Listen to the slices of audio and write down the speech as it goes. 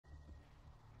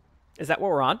Is that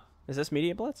what we're on? Is this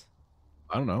Media Blitz?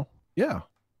 I don't know. Yeah.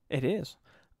 It is.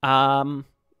 What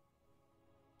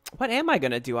am I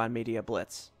gonna do on Media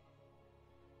Blitz?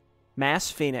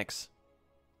 Mass Phoenix.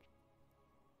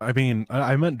 I mean,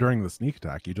 I meant during the sneak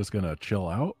attack. You just gonna chill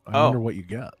out? I Oh, wonder what you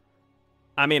get.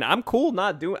 I mean, I'm cool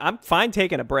not doing. I'm fine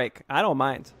taking a break. I don't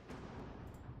mind.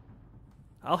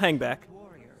 I'll hang back.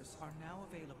 Warriors are now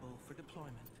available for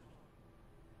deployment.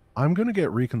 I'm gonna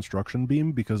get Reconstruction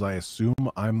Beam because I assume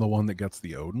I'm the one that gets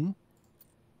the Odin.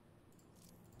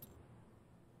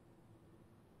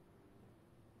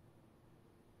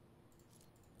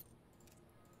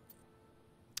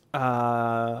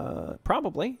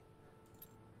 Probably.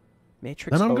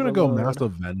 Matrix. Then I'm gonna go Overload. Mass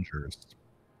Avengers.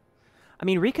 I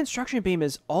mean, Reconstruction Beam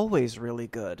is always really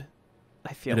good.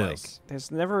 I feel It like is. there's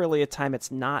never really a time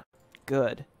it's not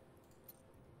good.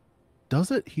 Does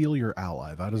it heal your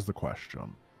ally? That is the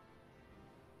question.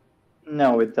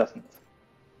 No, it doesn't.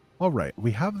 All right,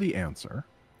 we have the answer.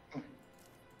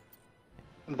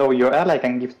 Though your ally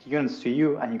can give units to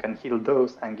you, and you can heal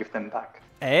those and give them back.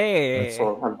 Hey,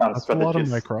 For advanced That's a lot of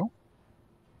strategies. micro.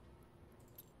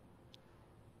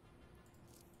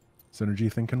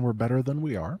 Synergy thinking we're better than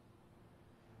we are.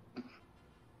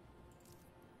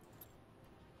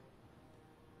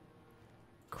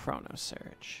 Chrono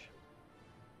Surge.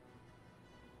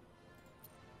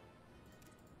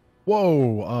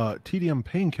 Whoa, TDM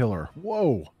Painkiller.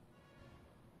 Whoa.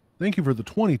 Thank you for the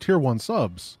 20 tier 1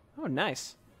 subs. Oh,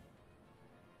 nice.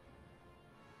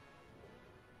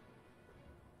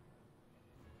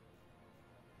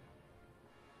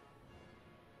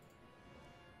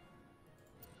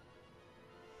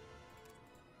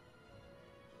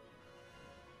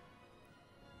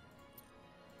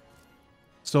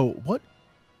 So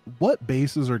what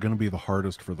bases are going to be the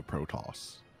hardest for the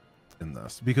Protoss in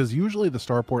this? Because usually the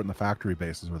starport and the factory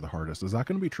bases are the hardest. Is that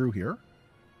going to be true here?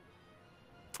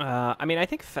 I mean, I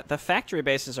think the factory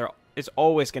bases is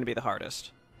always going to be the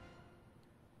hardest.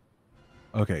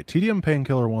 Okay, TDM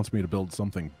Painkiller wants me to build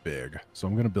something big. So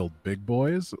I'm going to build big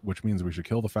boys, which means we should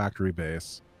kill the factory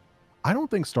base. I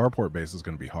don't think starport base is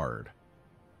going to be hard.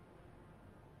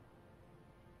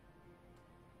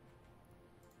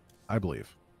 I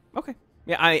believe. Okay.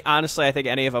 Yeah, I think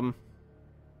any of them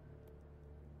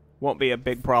won't be a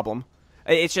big problem.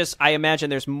 It's just, I imagine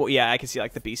there's more. Yeah, I can see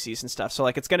like the BCs and stuff. So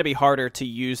like, it's going to be harder to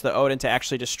use the Odin to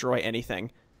actually destroy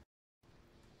anything.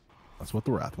 That's what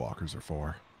the Wrathwalkers are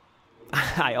for.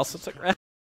 I also took.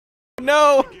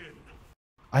 No.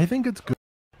 I think it's good.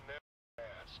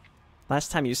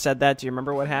 Last time you said that, do you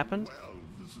remember what happened?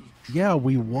 Yeah,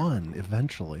 we won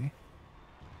eventually.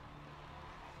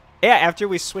 Yeah, after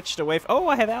we switched away. Oh,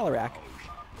 I have Alarak.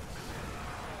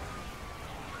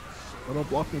 Oh, don't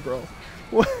block me, bro.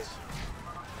 What?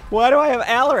 Why do I have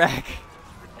Alarak?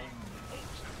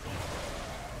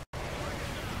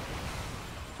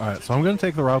 Alright, so I'm going to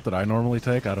take the route that I normally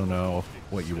take. I don't know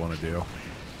what you want to do.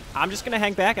 I'm just going to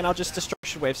hang back and I'll just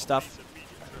destruction wave stuff.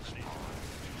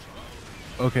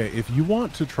 Okay, if you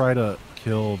want to try to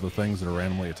kill the things that are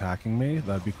randomly attacking me,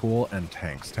 that'd be cool. And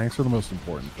tanks. Tanks are the most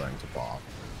important thing to pop.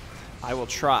 I will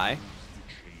try.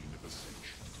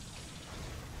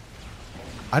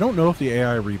 I don't know if the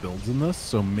AI rebuilds in this,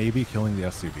 so maybe killing the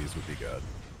SCVs would be good.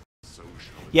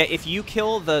 Yeah, if you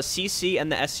kill the CC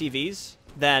and the SCVs,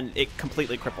 then it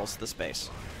completely cripples the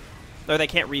space. Or they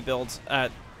can't rebuild.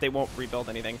 They won't rebuild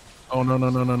anything. Oh, no, no,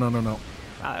 no, no, no, no, no.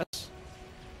 That's...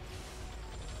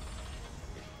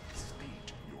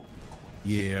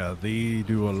 Yeah, they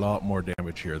do a lot more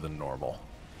damage here than normal.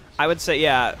 I would say,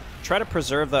 yeah, try to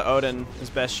preserve the Odin as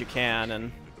best you can,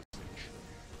 and...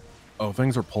 Oh,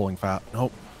 things are pulling fat.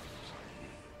 Nope.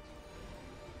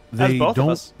 That's They both of don't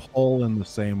us. pull in the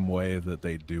same way that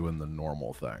they do in the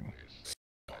normal thing.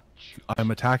 I'm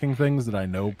attacking things that I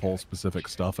know pull specific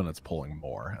stuff, and it's pulling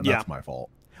more, and Yeah. that's my fault.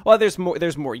 Well, there's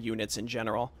more units in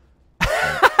general.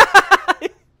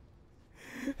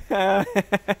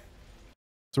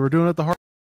 So we're doing it the hard.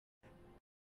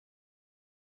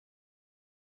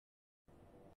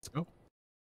 Let's go.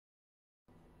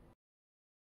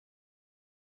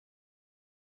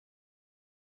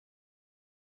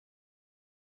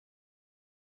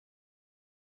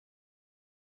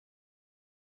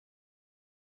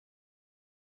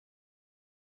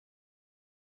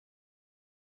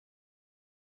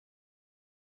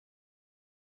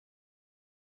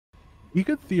 You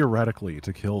could theoretically,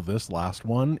 to kill this last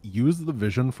one, use the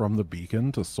vision from the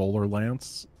beacon to solar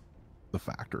lance the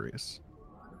factories.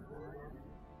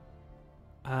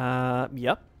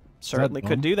 Yep. Certainly could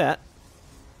dumb? do that.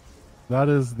 That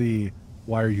is the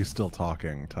why are you still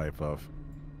talking type of.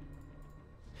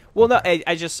 Well, no,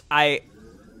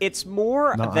 It's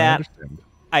more No, I that understand.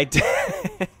 I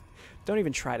don't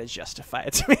even try to justify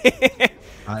it to me.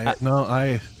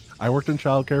 I worked in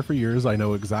childcare for years. I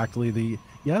know exactly the.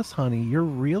 Yes, honey, you're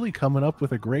really coming up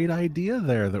with a great idea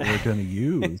there that we're going to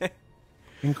use.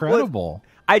 Incredible.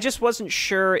 I just wasn't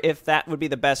sure if that would be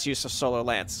the best use of Solar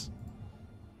Lance.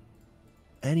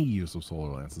 Any use of Solar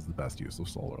Lance is the best use of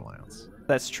Solar Lance.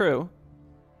 That's true.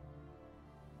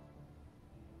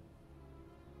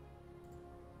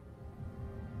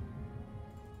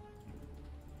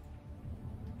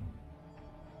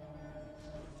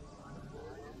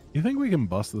 You think we can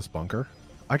bust this bunker?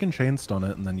 I can chain stun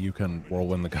it, and then you can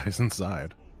whirlwind the guys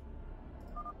inside.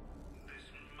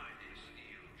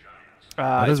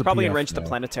 It's a probably in PF range to the now.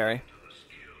 planetary.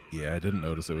 Yeah, I didn't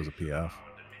notice it was a PF.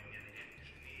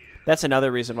 That's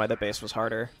another reason why the base was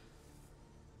harder.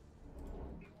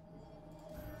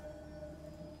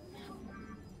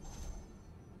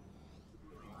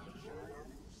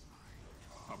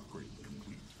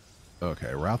 Okay,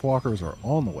 Wrathwalkers are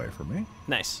on the way for me.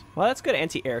 Nice. Well, that's good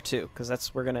anti-air, too,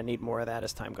 because we're going to need more of that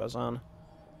as time goes on.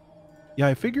 Yeah,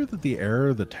 I figured that the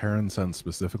air the Terran sends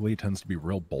specifically tends to be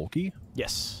real bulky.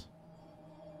 Yes.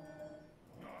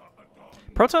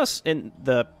 Protoss in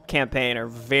the campaign are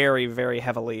very, very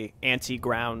heavily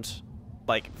anti-ground.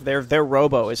 Like, their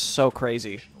robo is so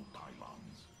crazy.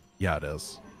 Yeah, it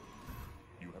is.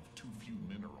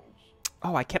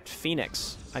 Oh, I kept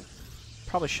Phoenix. I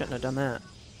probably shouldn't have done that.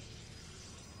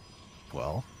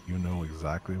 Well, you know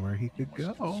exactly where he could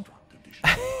go.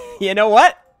 You know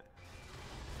what?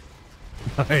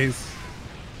 Nice.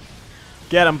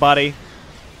 Get him, buddy.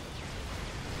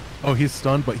 Oh, he's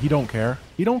stunned, but he don't care.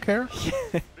 He don't care.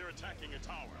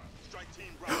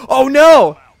 Oh,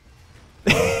 no!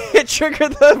 It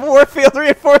triggered the Warfield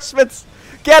reinforcements.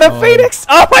 Get him, Phoenix!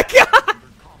 Oh, my God!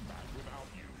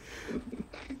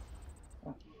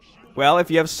 Well, if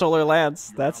you have Solar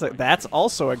Lance, that's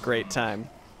also a great time.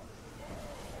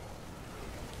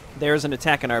 There's an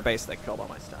attack in our base that killed all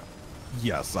my stuff.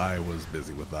 Yes, I was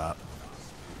busy with that.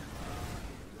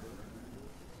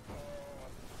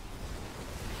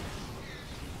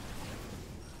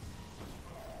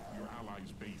 Your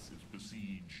allies' base is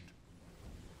besieged.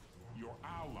 Your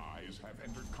allies have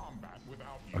entered combat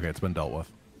without you. Okay, it's been dealt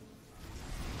with.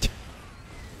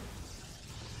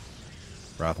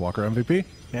 Wrathwalker MVP?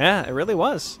 Yeah, it really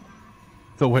was.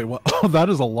 So wait, what? Oh, that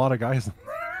is a lot of guys.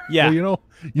 Yeah. Well,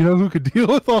 you know who could deal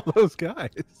with all those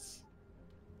guys?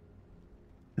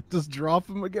 Just drop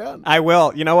him again. I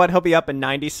will. You know what? He'll be up in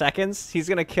 90 seconds. He's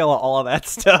going to kill all of that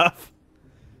stuff.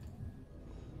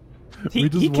 He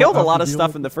killed a lot of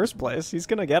stuff in the first place. He's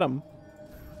going to get him.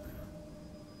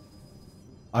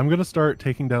 I'm going to start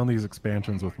taking down these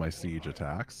expansions with my siege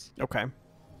attacks. Okay.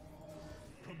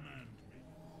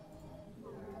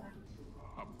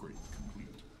 Upgrade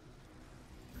complete.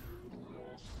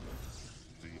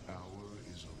 The hour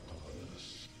is upon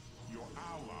us. Your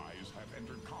allies have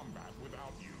entered combat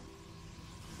without you.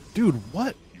 Dude,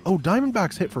 what? Oh,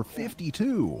 Diamondbacks hit for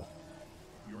 52.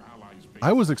 Your allies' base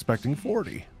I was expecting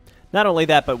 40. Not only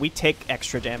that, but we take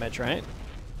extra damage, right?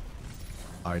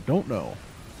 I don't know.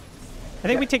 I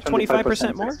think we take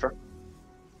 25% more. extra.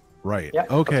 Right. Yeah,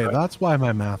 Okay, that's right. that's why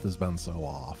my math has been so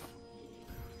off.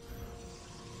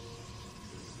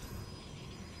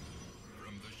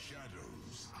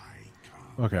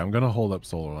 Okay, I'm going to hold up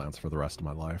Solar Lance for the rest of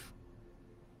my life.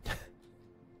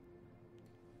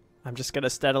 I'm just going to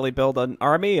steadily build an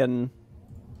army, and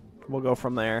we'll go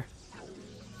from there.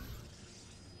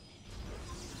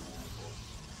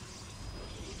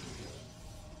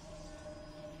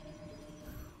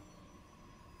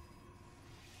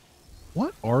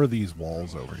 What are these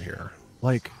walls over here?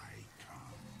 Like,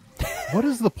 what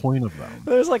is the point of them?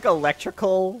 There's like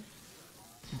electrical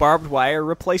barbed wire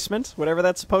replacement, whatever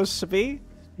that's supposed to be.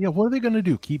 Yeah, what are they going to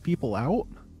do? Keep people out?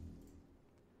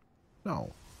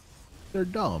 No. They're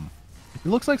dumb. It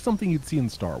looks like something you'd see in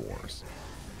Star Wars.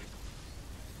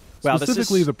 Wow, this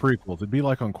Specifically is- the prequels. It'd be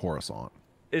like on Coruscant.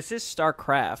 Is this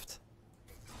StarCraft?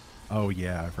 Oh,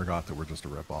 yeah, I forgot that we're just a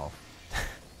ripoff.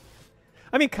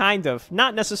 I mean, kind of.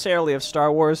 Not necessarily of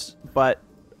Star Wars, but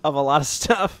of a lot of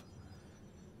stuff.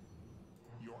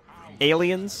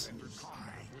 Aliens.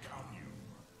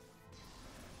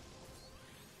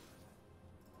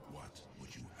 What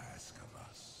would you ask of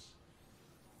us?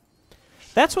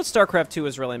 That's what StarCraft 2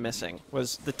 was really missing,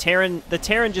 was the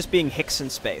Terran just being Hicks in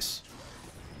space.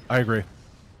 I agree.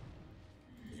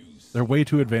 They're way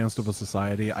too advanced of a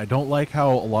society. I don't like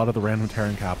how a lot of the random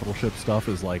Terran capital ship stuff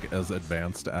is like as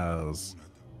advanced as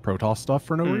Protoss stuff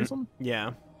for no reason. Yeah.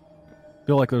 I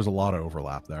feel like there's a lot of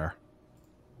overlap there.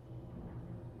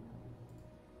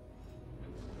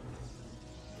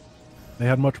 They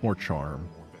had much more charm.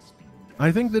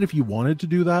 I think that if you wanted to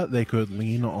do that, they could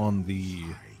lean on the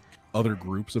other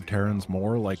groups of Terrans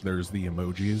more. Like there's the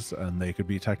emojis, and they could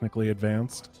be technically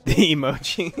advanced. The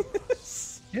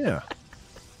emojis. Yeah.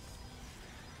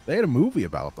 They had a movie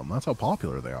about them. That's how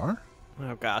popular they are.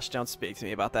 Oh gosh, don't speak to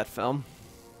me about that film.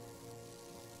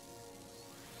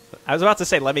 I was about to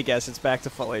say, let me guess, it's back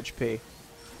to full HP.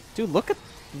 Dude, look at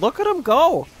him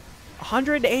go.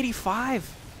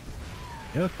 185.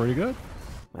 Yeah, it's pretty good.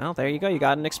 Well, there you go. You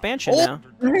got an expansion now.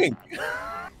 Dang.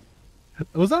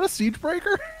 Was that a siege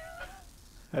breaker?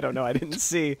 I don't know. I didn't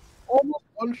see. Almost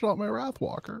one-shot my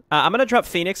Wrathwalker. I'm going to drop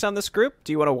Phoenix on this group.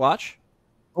 Do you want to watch?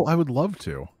 Oh, I would love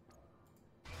to.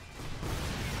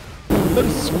 That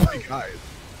is so many guys.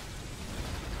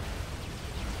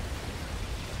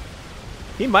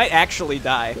 He might actually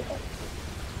die.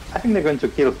 I think they're going to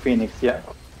kill Phoenix, yeah.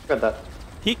 Look at that.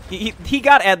 He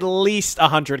got at least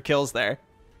 100 kills there.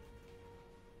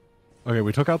 Okay,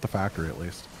 we took out the factory at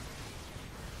least.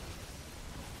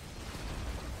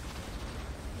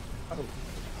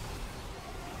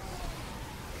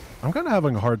 I'm kind of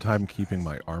having a hard time keeping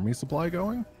my army supply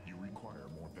going.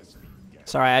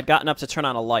 Sorry, I had gotten up to turn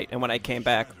on a light, and when I came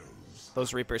back,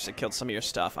 those Reapers had killed some of your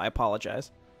stuff. I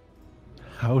apologize.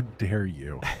 How dare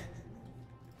you?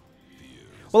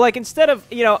 Well, like, instead of,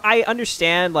 you know, I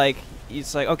understand, like,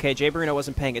 it's like, okay, Jay Bruno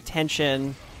wasn't paying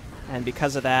attention, and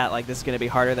because of that, like, this is going to be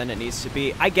harder than it needs to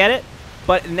be. I get it,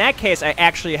 but in that case, I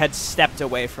actually had stepped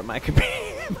away from my,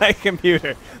 my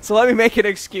computer. So let me make an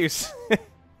excuse.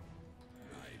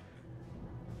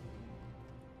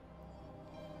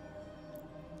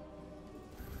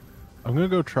 I'm going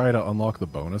to go try to unlock the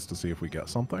bonus to see if we get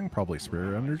something. Probably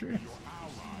Spirit Energy.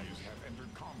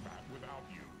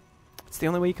 It's the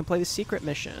only way you can play the secret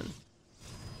mission.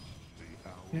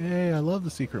 Yay, I love the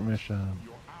secret mission.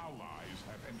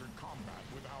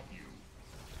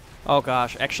 Oh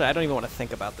gosh, actually I don't even want to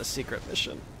think about the secret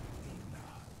mission.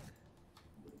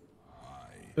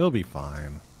 It'll be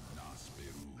fine.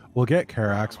 We'll get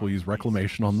Karax, we'll use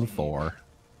Reclamation on the Thor.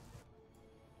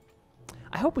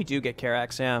 I hope we do get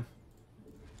Karax, yeah.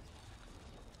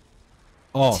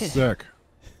 Oh, sick.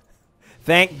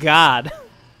 Thank God.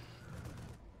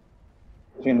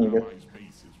 You need it.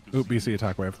 Oop, BC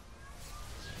attack wave.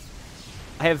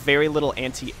 I have very little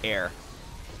anti-air.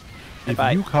 If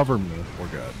you cover me, we're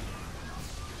good.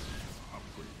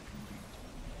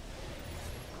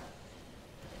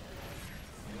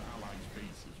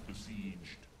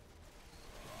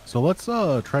 So let's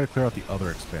try to clear out the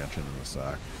other expansion in a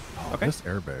sec. Oh, Okay. This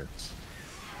airbase.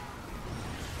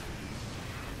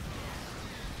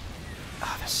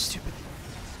 Oh, that's stupid.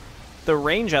 The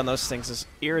range on those things is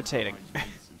irritating.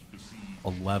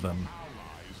 11.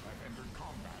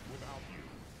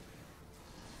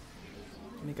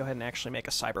 Let me go ahead and actually make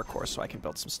a cyber core so I can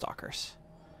build some stalkers.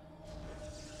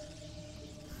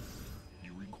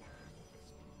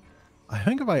 I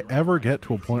think if I ever get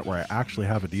to a point where I actually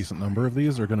have a decent number of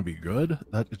these, they're going to be good.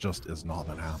 That just has not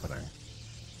been happening.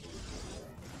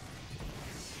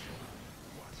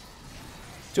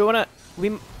 Do we want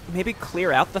to maybe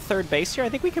clear out the third base here? I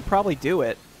think we could probably do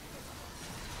it.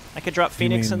 I could drop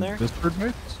Phoenix You in mean there. This third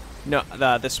base? No,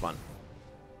 this one.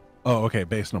 Oh, okay.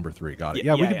 Base number 3. Got it.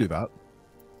 Yeah, Yeah, we yeah. could do that.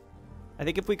 I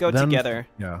think if we go Then- together...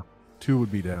 Yeah. 2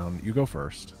 would be down. You go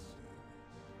first.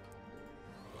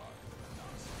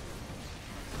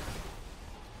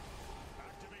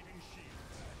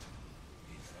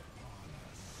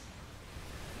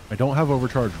 I don't have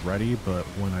overcharge ready, but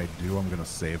when I do, I'm going to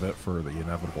save it for the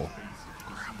inevitable.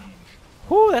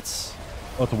 Whoo, that's...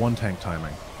 Oh, it's a 1 tank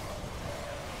timing.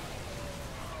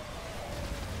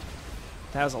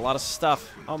 That was a lot of stuff.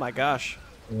 Oh my gosh.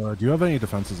 Do you have any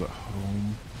defenses at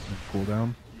home?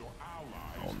 Cooldown?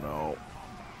 Oh no.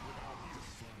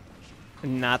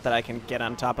 Not that I can get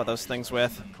on top of those things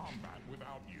with.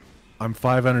 I'm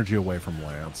 5 energy away from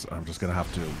Lance. I'm just going to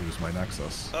have to lose my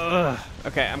Nexus. Ugh.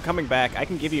 Okay, I'm coming back. I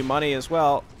can give you money as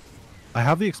well. I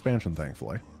have the expansion,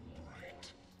 thankfully.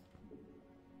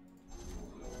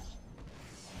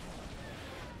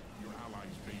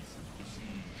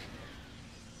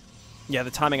 Yeah,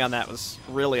 the timing on that was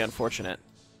really unfortunate.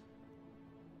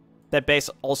 That base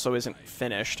also isn't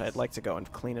finished. I'd like to go and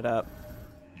clean it up.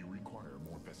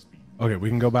 Okay, we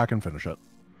can go back and finish it.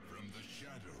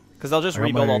 Because they'll just I got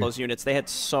rebuild my- all those units. They had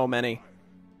so many.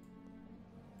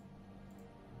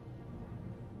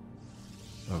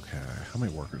 Okay, how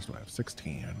many workers do I have?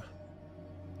 16.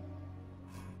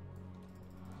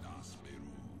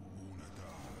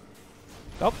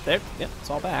 Oh, there. Yep, it's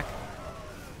all back.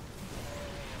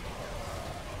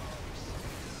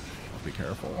 Be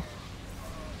careful.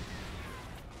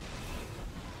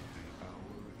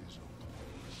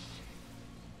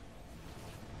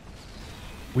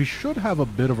 We should have a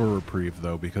bit of a reprieve,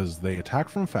 though, because they attack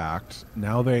from fact.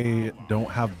 Now they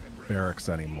don't have barracks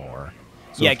anymore.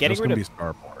 So Yeah, it's getting just rid gonna of be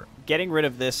starport. getting rid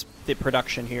of this, the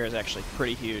production here is actually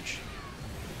pretty huge.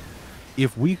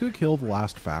 If we could kill the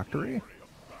last factory,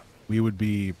 we would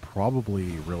be probably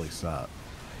really set.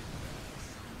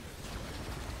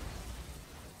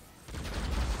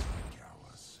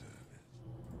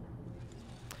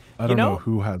 I don't know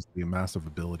who has the massive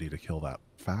ability to kill that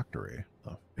factory.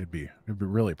 Though. It'd be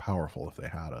really powerful if they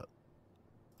had it.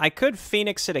 I could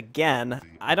Phoenix it again.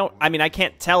 I mean, I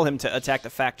can't tell him to attack the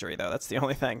factory, though. That's the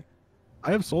only thing. I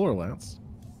have Solar Lance.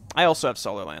 I also have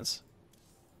Solar Lance.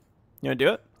 You want to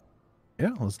do it?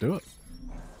 Yeah, let's do it.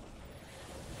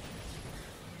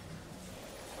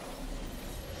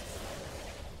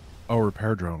 Oh,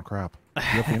 repair drone. Crap. You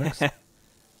have Phoenix?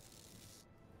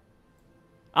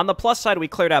 On the plus side, we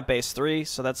cleared out base 3,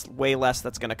 so that's way less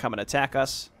that's going to come and attack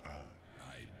us.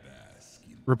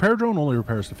 Repair drone only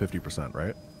repairs to 50%,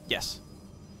 right? Yes.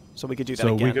 So we could do that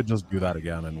so again. we could just do that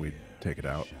again and we'd take it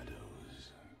out.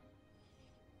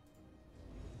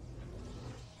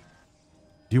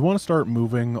 Do you want to start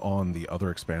moving on the other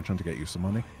expansion to get you some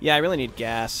money? Yeah, I really need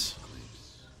gas.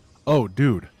 Oh,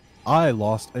 dude. I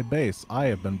lost a base. I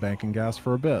have been banking gas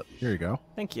for a bit. Here you go.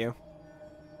 Thank you.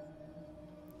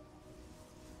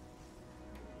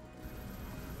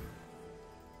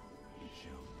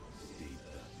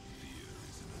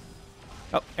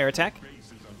 Oh, air attack?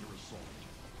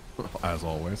 As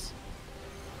always.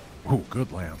 Ooh, good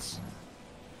lance.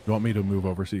 You want me to move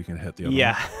over so you can hit the other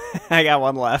Yeah, one? I got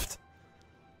one left.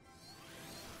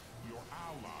 Your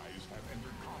allies have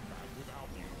entered combat without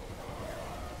you.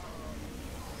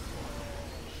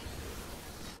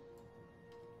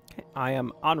 Okay, I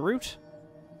am en route.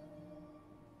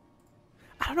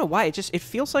 I don't know why, it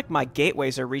feels like my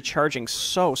gateways are recharging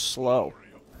so slow.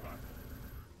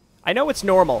 I know it's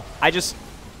normal.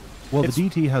 Well, the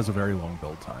DT has a very long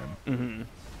build time. Mm-hmm.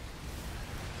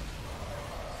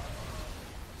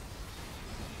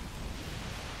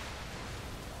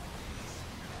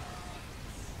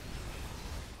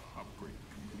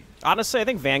 Honestly, I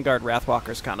think Vanguard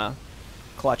Wrathwalker's kind of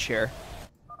clutch here.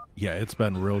 Yeah, it's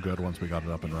been real good once we got it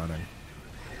up and running.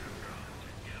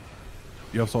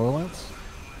 You have Solar Lance?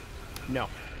 No.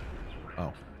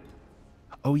 Oh.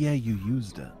 Oh, yeah, you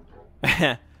used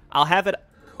it. I'll have it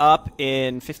up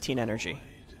in 15 energy,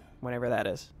 whenever that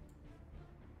is.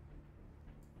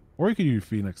 Or you could use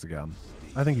Phoenix again.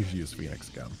 I think you should use Phoenix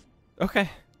again. Okay.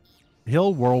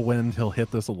 He'll Whirlwind, he'll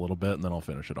hit this a little bit, and then I'll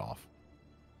finish it off.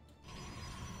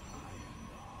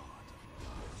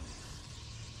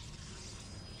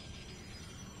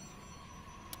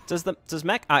 Does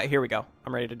mech... here we go.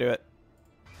 I'm ready to do it.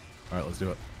 All right, let's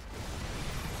do it.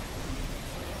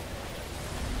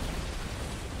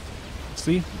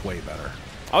 See? Way better.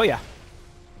 Oh, yeah.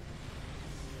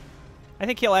 I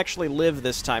think he'll actually live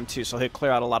this time, too, so he'll clear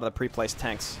out a lot of the pre-placed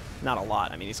tanks. Not a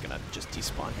lot. I mean, he's going to just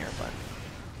despawn here, but...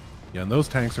 Yeah, and those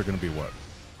tanks are going to be what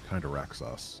kind of wrecks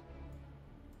us.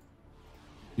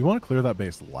 You want to clear that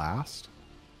base last?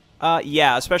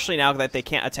 Yeah, especially now that they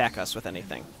can't attack us with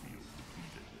anything.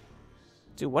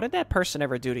 Dude, what did that person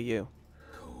ever do to you?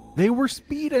 They were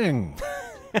speeding!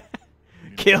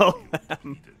 Kill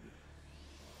them.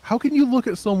 How can you look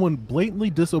at someone blatantly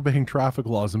disobeying traffic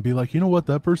laws and be like, you know what,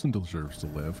 that person deserves to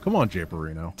live? Come on, Jay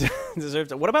Perino. Deserves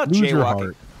to. What about Lose your jaywalking?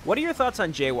 heart. What are your thoughts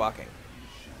on jaywalking?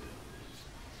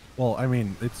 Well, I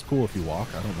mean, it's cool if you walk.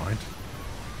 I don't mind.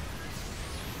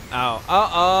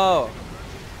 Oh.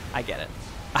 I get it.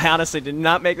 I honestly did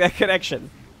not make that connection.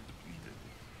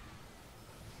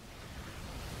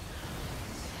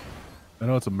 I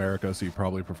know it's America, so you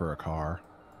probably prefer a car.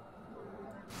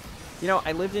 You know,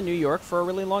 I lived in New York for a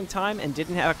really long time and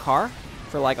didn't have a car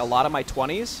for like a lot of my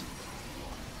 20s.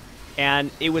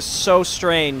 And it was so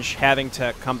strange having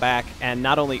to come back and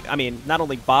not only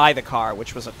buy the car,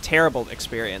 which was a terrible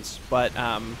experience, but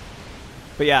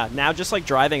yeah, now just like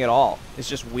driving at all is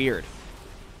just weird.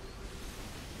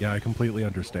 Yeah, I completely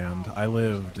understand. I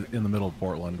lived in the middle of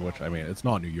Portland, which, I mean, it's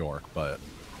not New York, but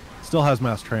still has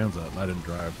mass transit, and I didn't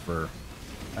drive for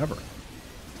ever.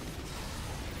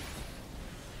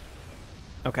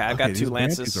 Okay, I've got two these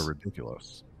lances. These are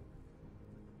ridiculous.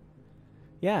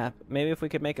 Yeah, maybe if we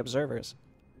could make observers.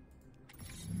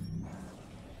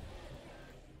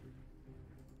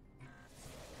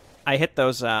 I hit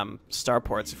those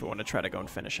starports if we want to try to go and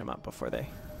finish them up before they...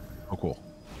 Oh, cool.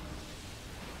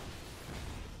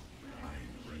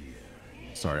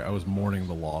 Sorry, I was mourning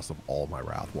the loss of all my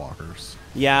Wrathwalkers.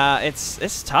 Yeah,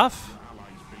 it's tough.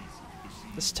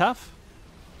 It's tough.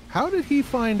 How did he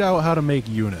find out how to make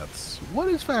units? What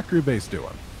is Factory Base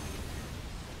doing?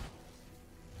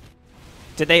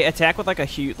 Did they attack with like a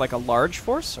huge, like a large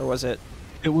force, or was it?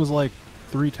 It was like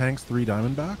 3 tanks, 3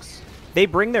 diamondbacks. They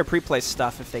bring their pre-placed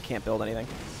stuff if they can't build anything.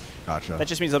 Gotcha. That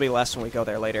just means there'll be less when we go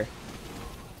there later.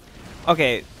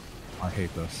 Okay. I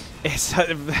hate this. It's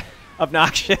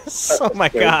obnoxious. Oh my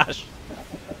gosh.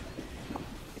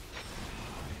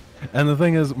 And the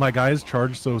thing is, my guys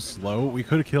charge so slow, we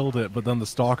could have killed it, but then the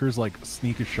stalkers like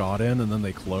sneak a shot in, and then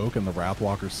they cloak, and the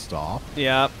Wrathwalkers stop.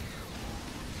 Yep.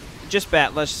 Just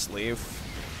let's just leave.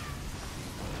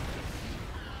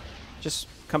 Just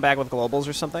come back with globals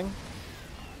or something.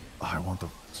 Oh, I want the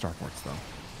starports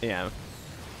though. Yeah.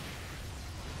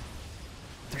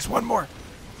 There's one more.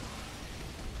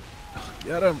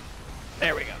 Get him.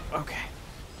 There we go. Okay.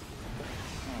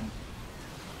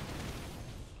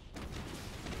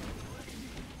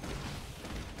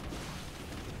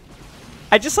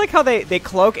 I just like how they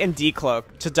cloak and decloak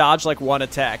to dodge like one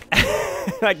attack.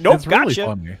 Like, nope, It's really gotcha.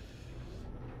 funny.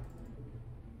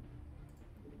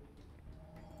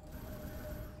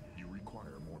 You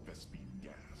require more Vespene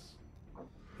gas.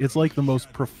 It's like the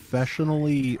most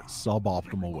professionally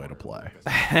suboptimal way to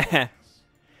play.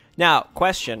 Now,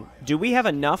 question. Do we have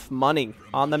enough money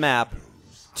on the map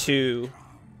to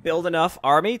build enough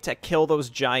army to kill those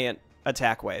giant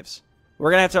attack waves?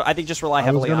 We're going to have to, I think, just rely I was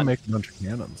heavily going to on... make a bunch of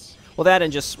cannons. Well, that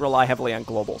and just rely heavily on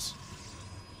globals.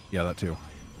 Yeah, that too.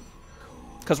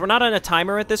 Because we're not on a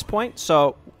timer at this point,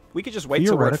 so we could just wait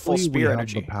till we're at full Theoretically, we spear have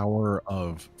energy. the power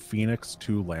of Phoenix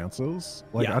 2 Lances.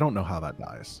 Like, Yeah. I don't know how that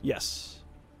dies. Yes.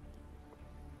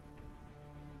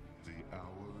 The hour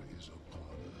is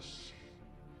upon us.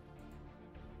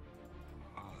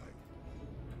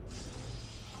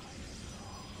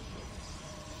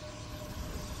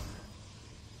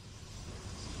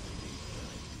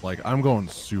 Like, I'm going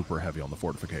super heavy on the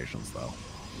fortifications, though.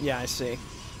 Yeah, I see.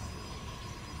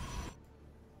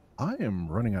 I am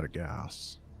running out of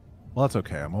gas. Well, that's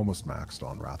okay. I'm almost maxed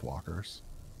on Wrathwalkers.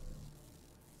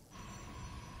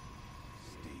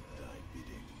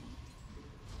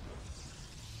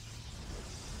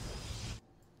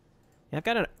 Yeah, I've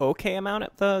got an okay amount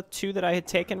at the 2 that I had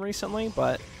taken recently,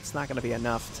 but it's not going to be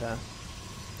enough to...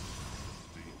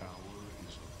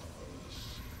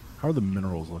 How are the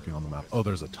minerals looking on the map? Oh,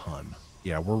 there's a ton.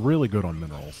 Yeah, we're really good on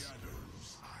minerals.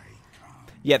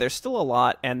 Yeah, there's still a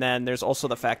lot, and then there's also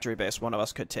the factory base one of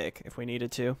us could take if we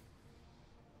needed to.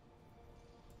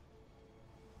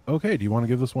 Okay, do you want to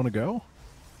give this one a go?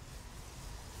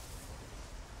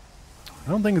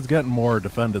 I don't think it's getting more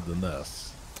defended than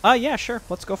this. Yeah, sure.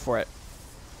 Let's go for it.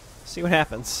 See what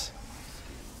happens.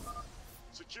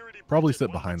 Probably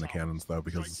sit behind the cannons, though,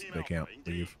 because they can't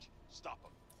leave.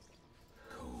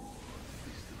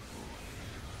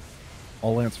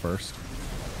 I'll lance first.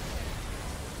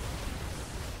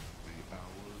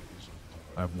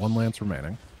 I have 1 lance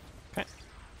remaining. Okay.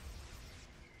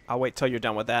 I'll wait till you're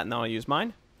done with that, and then I'll use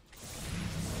mine.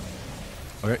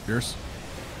 Okay, yours.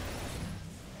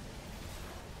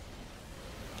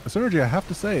 Synergy, I have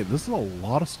to say, this is a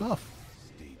lot of stuff.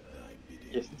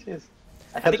 Yes, it is.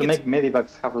 I had to make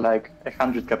medivacs have like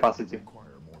 100 capacity.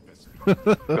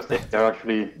 Because they're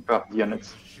actually craft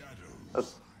units.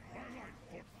 That's...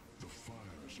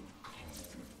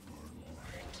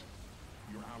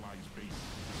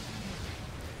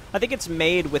 I think it's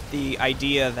made with the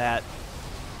idea that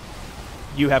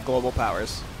you have global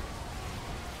powers.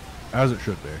 As it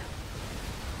should be.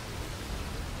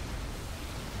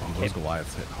 Oh, those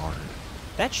Goliaths hit hard.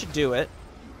 That should do it.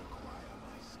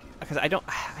 Because I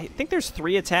think there's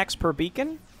 3 attacks per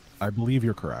beacon, I believe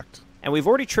you're correct. and we've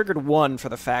already triggered 1 for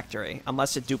the factory,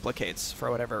 unless it duplicates for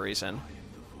whatever reason.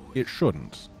 It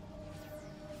shouldn't.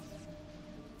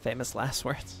 Famous last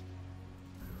words.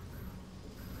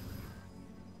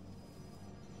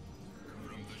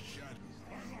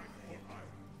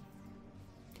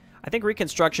 I think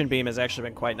Reconstruction Beam has actually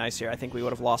been quite nice here. I think we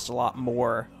would have lost a lot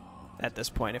more at this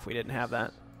point if we didn't have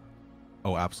that.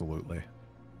 Oh, absolutely.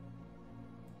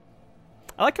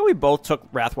 I like how we both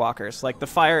took Wrathwalkers. Like the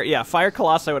Fire... Yeah, Fire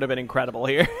Colossi would have been incredible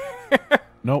here.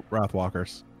 Nope,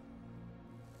 Wrathwalkers.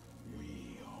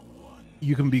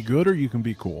 You can be good or you can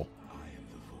be cool.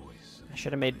 I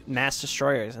should have made Mass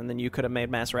Destroyers, and then you could have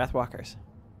made Mass Wrathwalkers.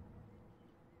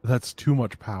 That's too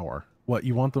much power. What,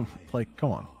 you want them... Like,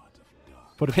 come on.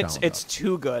 Put a challenge It's up.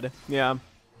 too good. Yeah.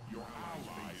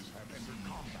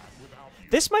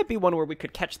 This might be one where we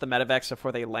could catch the Medivacs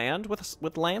before they land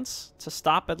with Lance to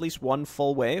stop at least 1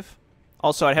 full wave.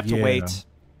 Also, I'd have to wait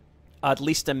at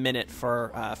least a minute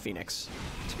for Phoenix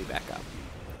to be back up.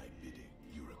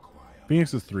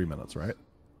 Phoenix is 3 minutes, right?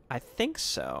 I think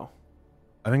so.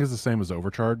 I think it's the same as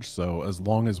Overcharge, so as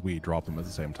long as we drop them at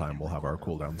the same time, we'll have our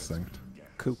cooldown synced.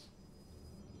 Cool.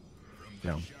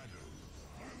 Yeah.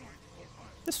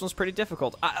 This one's pretty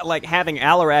difficult. Like, having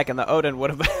Alarak and the Odin would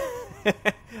have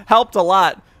helped a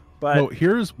lot, but... So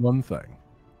here's one thing.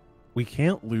 We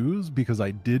can't lose because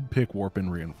I did pick Warp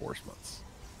and Reinforcements.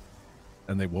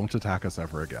 And they won't attack us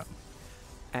ever again.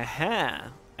 Uh-huh.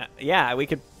 Yeah, we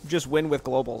could just win with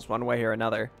globals one way or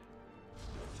another.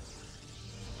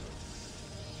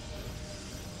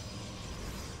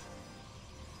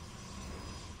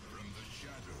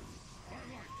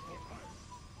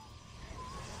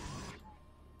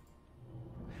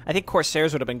 I think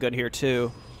Corsairs would have been good here,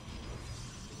 too.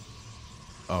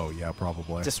 Oh, yeah,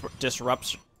 probably.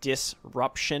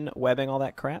 Disruption, webbing, all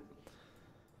that crap.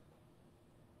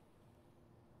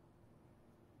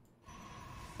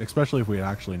 Especially if we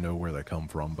actually know where they come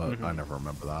from, but I never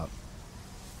remember that.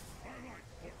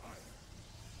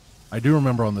 I do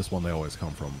remember on this one they always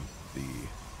come from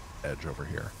the edge over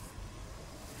here.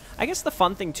 I guess the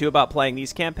fun thing, too, about playing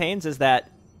these campaigns is that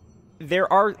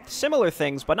there are similar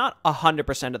things, but not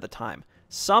 100% of the time.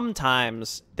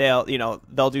 Sometimes they'll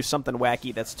do something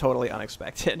wacky that's totally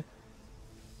unexpected.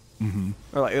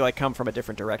 Or like come from a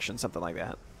different direction, something like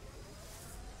that.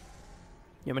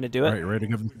 You want me to do it? All right, you ready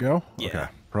to give it a go? Yeah. Okay,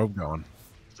 probe going.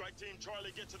 Strike Team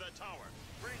Charlie, get to that tower.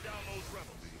 Bring down those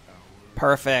rebels.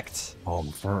 Perfect. Oh,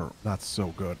 that's so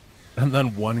good. And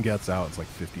then one gets out, it's like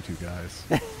 52 guys.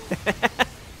 Your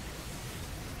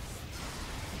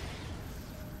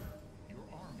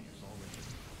army is already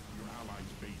your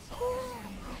allies' base.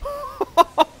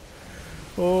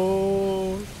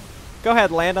 Oh. Go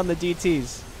ahead, land on the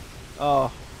DTs.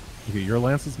 Oh. Okay, your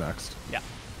lance is next. Yeah.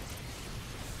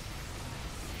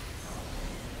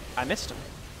 I missed him.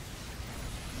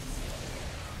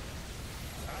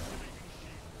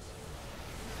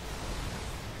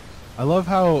 I love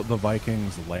how the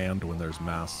Vikings land when there's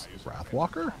mass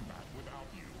Wrathwalker.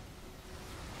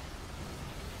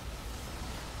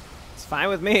 It's fine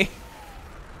with me.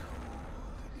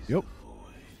 Yep.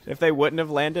 If they wouldn't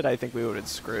have landed, I think we would have been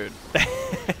screwed.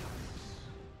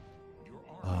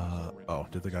 Oh,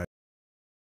 did the guy...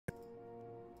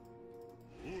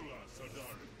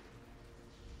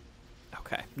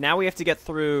 Okay, now we have to get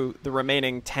through the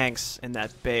remaining tanks in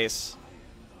that base.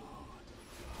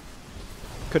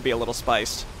 Could be a little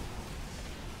spiced.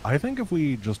 I think if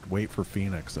we just wait for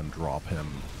Phoenix and drop him,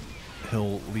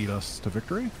 he'll lead us to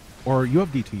victory. Or you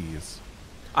have DTs.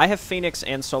 I have Phoenix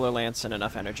and Solar Lance and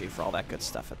enough energy for all that good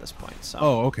stuff at this point. So.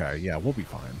 Oh, okay. Yeah, we'll be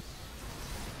fine.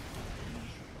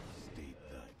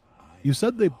 You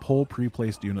said they pull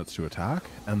pre-placed units to attack,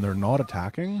 and they're not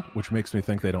attacking, which makes me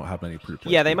think they don't have any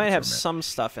pre-placed Yeah, they might units have in it. some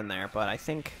stuff in there, but I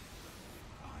think...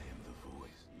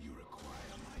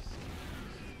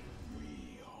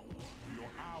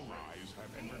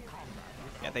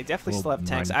 Yeah, they definitely still have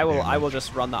tanks. I will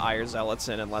just run the Ire Zealots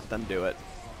in and let them do it.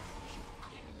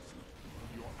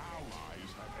 Your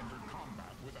allies have entered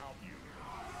combat without you.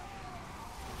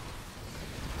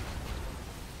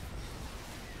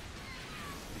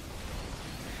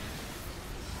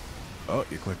 Oh,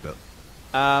 you clicked it.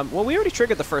 Well, we already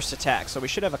triggered the first attack, so we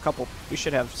should have a couple. We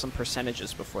should have some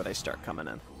percentages before they start coming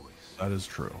in. That is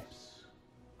true.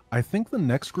 I think the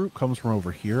next group comes from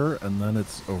over here, and then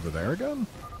it's over there again?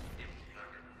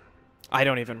 I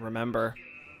don't even remember.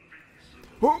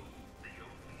 Do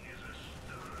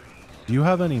you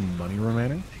have any money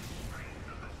remaining?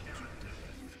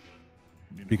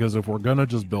 Because if we're gonna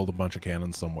just build a bunch of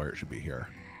cannons somewhere, it should be here.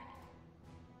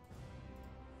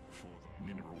 For the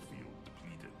mineral field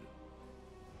depleted.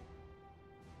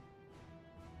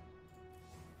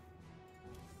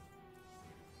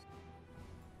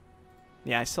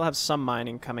 Yeah, I still have some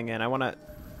mining coming in. I want to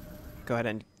go ahead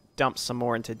and dump some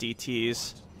more into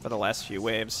DTs for the last few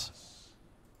waves.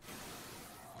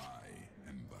 I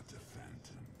am but a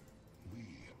phantom. We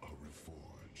are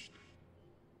reforged.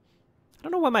 I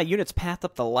don't know why my units pathed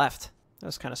up the left. That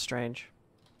was kind of strange.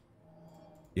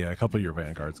 Yeah, a couple of your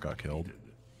vanguards got killed.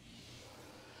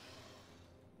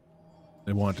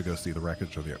 They wanted to go see the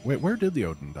wreckage of the... Wait, where did the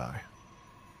Odin die?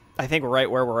 I think right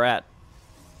where we're at.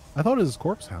 I thought his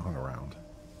corpse hung around.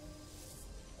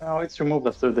 Oh, it's removed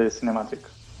after the cinematic.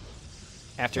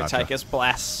 After Gotcha. Tychus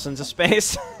blasts into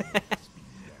space. From the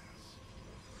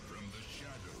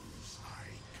shadows I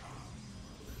come.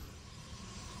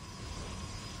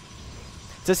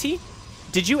 Does he...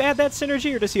 Did you add that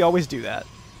synergy, or does he always do that?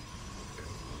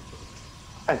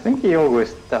 I think he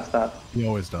always does that. He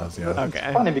always does, yeah. But Okay.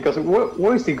 It's funny because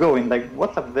where is he going? Like,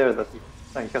 what's up there that he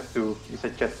has to use a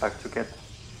jetpack to get?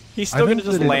 He's still going to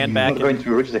think just that land He's back not going in...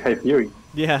 to reach the Hyperion.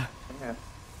 Yeah. Yeah.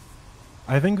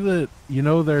 I think that, you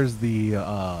know, there's the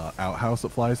outhouse that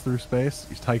flies through space.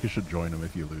 Tychus should join him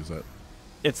if you lose it.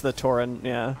 It's the Tauren,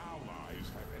 yeah. Allies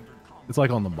It's like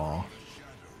on the maw.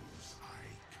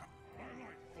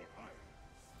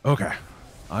 Okay.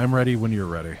 I'm ready when you're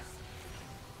ready.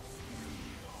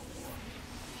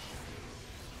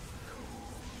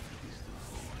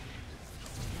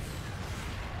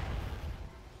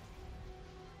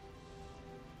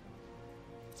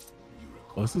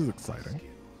 Well, this is exciting.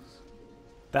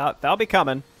 They'll be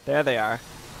coming. There they are.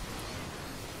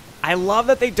 I love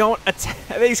that they don't attack.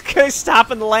 They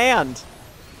stop and land.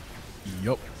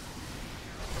 Yup.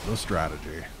 The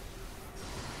strategy.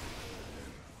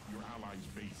 Your allies'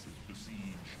 base is besieged.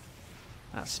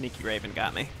 Ah, Sneaky Raven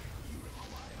got me.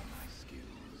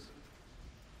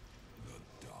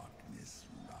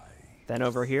 Then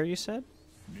over here, you said?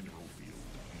 Mineral field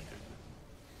depleted.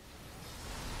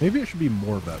 Maybe it should be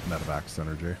more medevac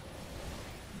synergy.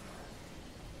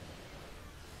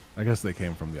 I guess they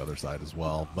came from the other side as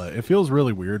well, but it feels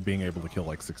really weird being able to kill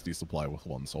like 60 supply with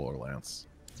one Solar Lance.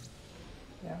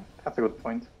 Yeah, that's a good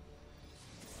point.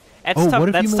 That's Oh, tough. what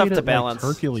if That's you tough made to it balance.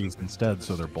 like Hercules instead,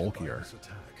 so they're bulkier?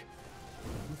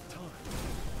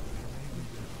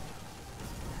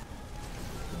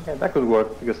 Yeah, that could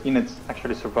work because units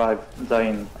actually survive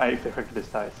dying if the Hercules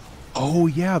dies. Oh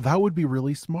yeah, that would be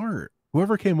really smart.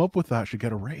 Whoever came up with that should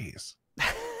get a raise.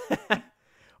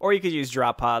 Or you could use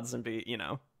drop pods and be, you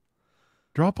know.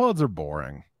 Drop pods are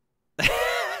boring. The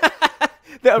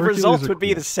Hercules results are would be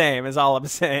cool. the same, is all I'm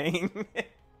saying.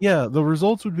 Yeah, the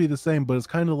results would be the same, but it's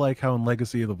kind of like how in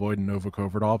Legacy of the Void and Nova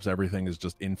Covert Ops, everything is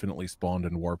just infinitely spawned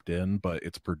and warped in, but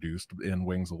it's produced in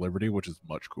Wings of Liberty, which is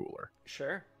much cooler.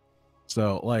 Sure.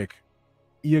 So, like,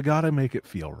 you gotta make it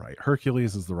feel right.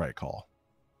 Hercules is the right call.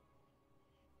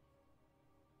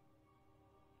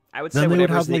 I would say Then they would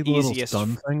whatever's have like the the little easiest.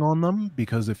 stun thing on them,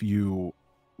 because if you,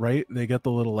 right, they get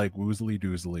the little like woozly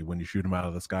doozly when you shoot them out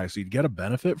of the sky, so you'd get a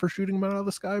benefit for shooting them out of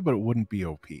the sky, but it wouldn't be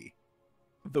OP.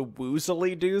 The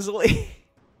woozly doozly?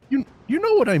 You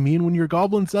know what I mean when your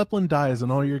Goblin Zeppelin dies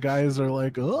and all your guys are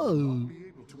like, oh.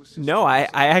 No, I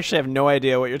actually have no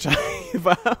idea what you're talking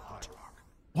about.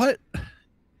 What?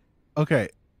 Okay,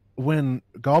 when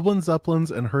Goblin Zeppelins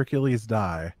and Hercules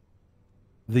die,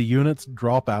 the units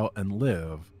drop out and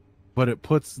live, but it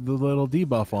puts the little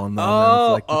debuff on them, and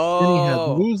it's like the skinny head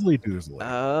woozly doozly.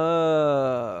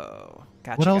 Oh.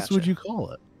 Gotcha, What else gotcha. would you call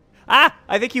it? Ah!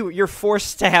 I think you're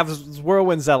forced to have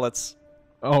Whirlwind Zealots.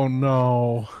 Oh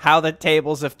no. How the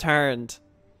tables have turned.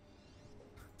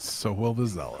 So will the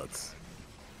Zealots.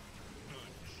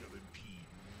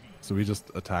 So we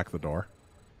just attack the door?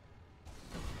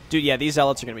 Dude, yeah, these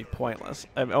Zealots are going to be pointless.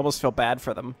 I almost feel bad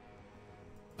for them.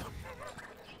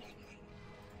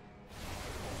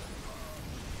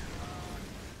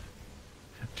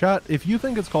 Chat, if you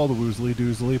think it's called a woozly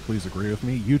doozly, please agree with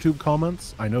me. YouTube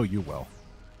comments, I know you will.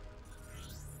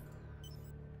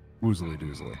 Woozly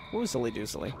doozly. Woozly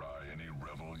doozly. Try any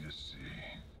rebel you see.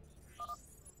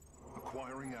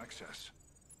 Acquiring access.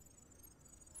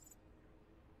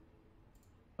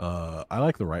 I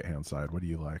like the right-hand side. What do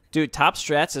you like? Dude, top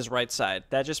strats is right side.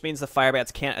 That just means the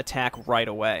Firebats can't attack right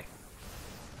away.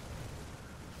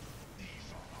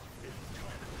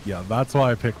 Yeah, that's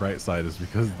why I pick right side, is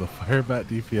because the Firebat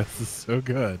DPS is so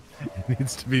good. It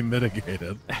needs to be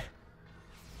mitigated. I'm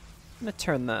going to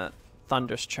turn the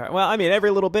Thunderous Charge. Well, I mean, every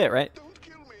little bit, right? Don't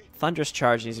kill me. Thunderous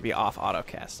Charge needs to be off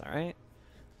autocast, all right?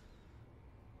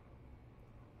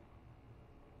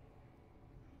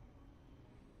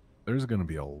 There's going to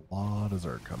be a lot of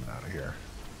Zerg coming out of here.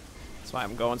 That's why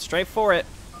I'm going straight for it.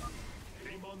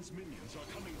 Amon's minions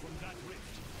are coming from that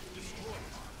rift. Destroy it.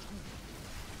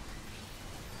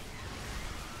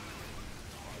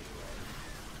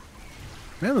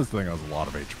 Man, this thing has a lot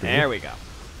of HP. There we go.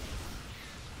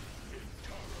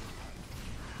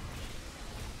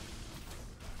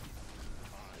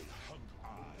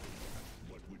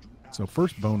 So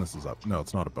first bonus is up. No,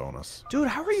 it's not a bonus. Dude,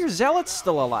 how are your Zealots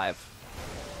still alive?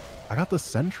 I got the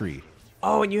Sentry.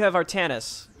 Oh, and you have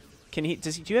Artanis. Can he? Do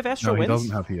you have Astral No, he Winds?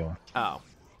 doesn't have heal. Oh.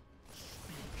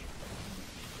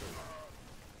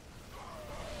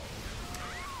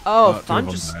 Oh, Two of them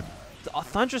Thunderous. died.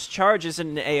 Thunderous Charge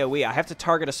isn't an AoE. I have to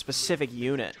target a specific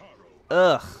unit.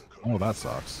 Ugh. Oh, that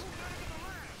sucks.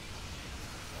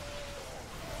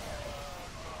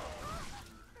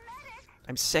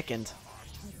 I'm sickened.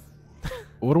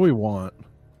 What do we want?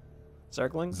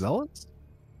 Zerglings? Zealots?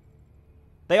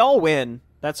 They all win.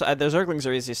 That's the Zerglings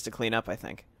are easiest to clean up, I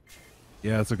think.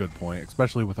 Yeah, that's a good point,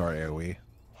 especially with our AoE.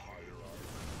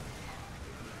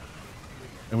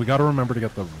 And we got to remember to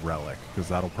get the Relic, because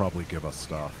that'll probably give us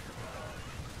stuff.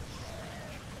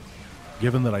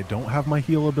 Given that I don't have my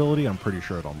heal ability, I'm pretty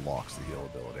sure it unlocks the heal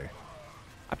ability.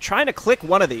 I'm trying to click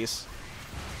one of these.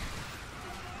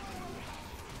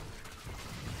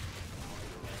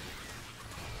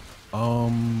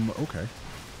 Okay.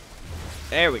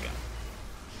 There we go.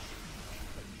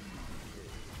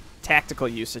 Tactical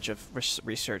usage of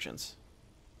resurgence.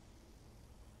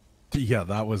 Yeah,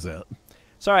 that was it.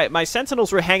 Sorry, my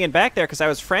sentinels were hanging back there because I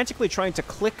was frantically trying to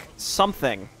click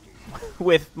something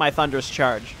with my Thunderous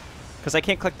Charge. Because I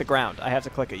can't click the ground. I have to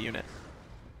click a unit.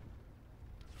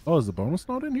 Oh, is the bonus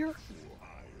not in here?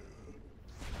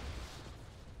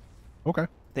 Okay.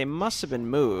 They must have been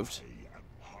moved.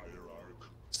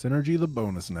 Synergy the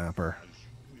bonus napper.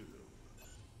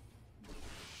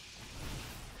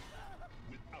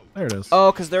 There it is.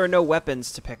 Oh, because there are no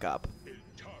weapons to pick up.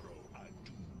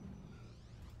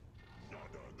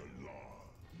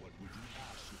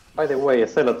 By the way, a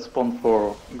zealot spawned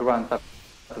for Grant up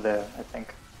there, I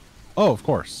think. Oh, of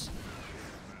course.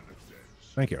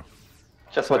 Thank you.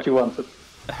 Just what you wanted.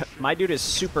 My dude is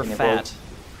super Can you fat.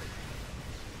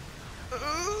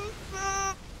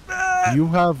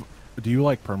 Do you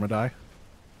like permadie?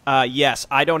 Yes,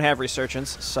 I don't have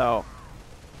resurgence, so...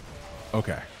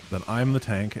 Okay, then I'm the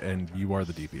tank and you are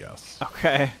the DPS.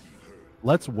 Okay.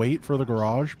 Let's wait for the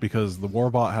garage because the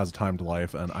warbot has time to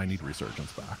life and I need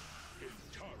resurgence back.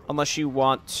 Unless you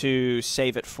want to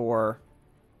save it for...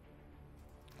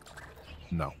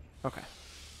 No. Okay.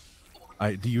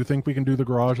 Do you think we can do the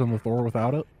garage on the Thor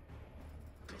without it?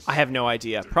 I have no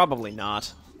idea. Probably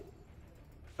not.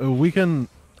 We can...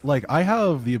 Like, I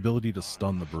have the ability to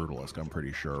stun the Brutalisk, I'm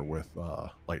pretty sure, with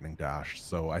Lightning Dash,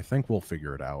 so I think we'll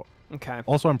figure it out. Okay.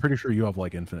 Also, I'm pretty sure you have,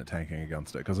 like, infinite tanking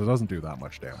against it, because it doesn't do that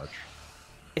much damage.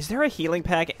 Is there a healing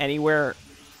pack anywhere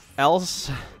else?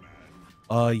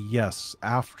 Yes.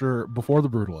 Before the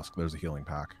Brutalisk, there's a healing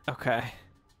pack. Okay.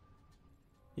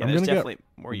 Yeah, I'm there's gonna definitely get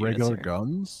more units regular here.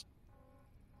 guns.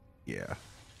 Yeah.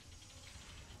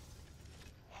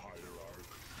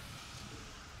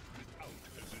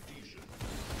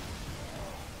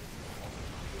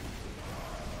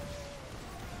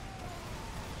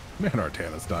 Man,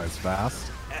 Artanis dies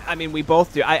fast. I mean, we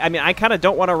both do. I mean, I kind of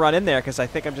don't want to run in there because I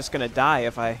think I'm just going to die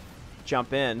if I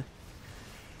jump in.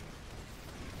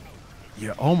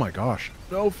 Yeah, oh my gosh.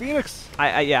 No, Phoenix!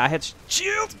 Yeah, I had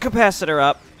shield capacitor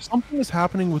up. Something is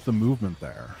happening with the movement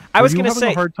there. I was going to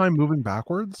say a hard time moving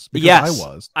backwards? Because yes, I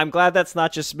was. I'm glad that's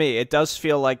not just me. It does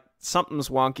feel like something's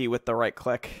wonky with the right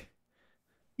click.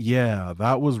 Yeah,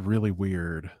 that was really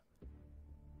weird.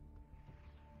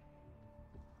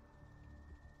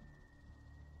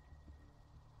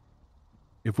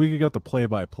 If we could get the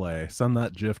play-by-play, send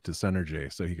that GIF to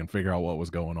Synergy so he can figure out what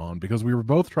was going on. Because we were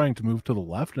both trying to move to the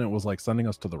left, and it was like sending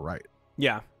us to the right.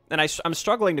 Yeah, and I'm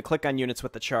struggling to click on units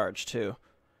with the charge, too.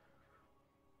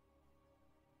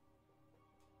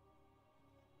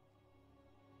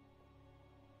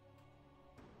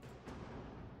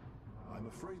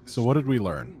 So what did we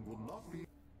learn?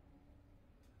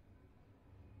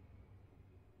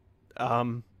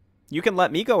 You can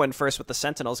let me go in first with the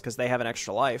Sentinels because they have an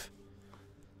extra life.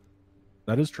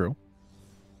 That is true.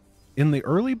 In the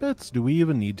early bits, do we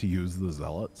even need to use the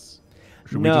Zealots?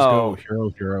 Should we just go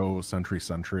hero,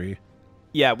 sentry?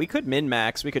 Yeah, we could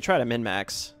min-max. We could try to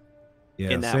min-max.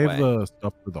 Yeah, in that save way. the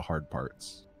stuff for the hard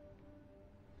parts.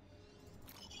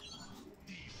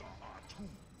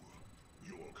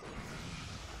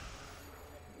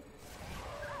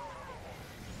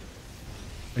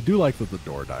 I do like that the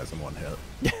door dies in one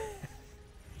hit.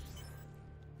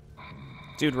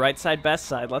 Dude, right side, best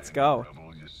side. Let's go.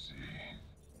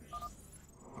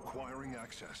 Acquiring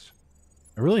access.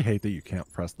 I really hate that you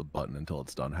can't press the button until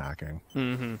it's done hacking.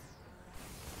 Mm-hmm.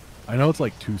 I know it's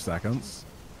like 2 seconds,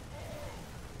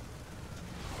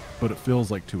 but it feels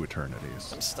like 2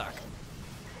 eternities. I'm stuck.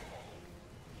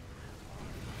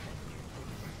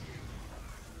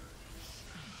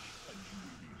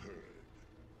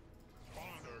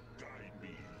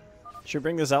 Should we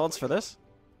bring the Zealots for this?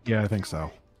 Yeah, I think so.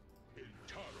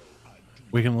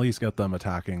 We can at least get them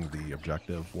attacking the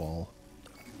objective while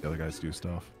the other guys do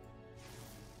stuff.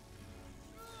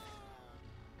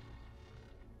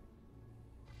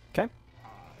 Okay.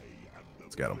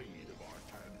 Let's get them.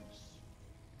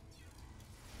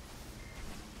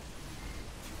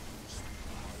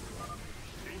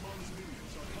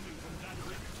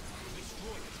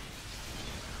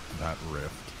 That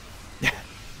rift.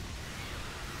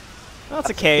 Well, it's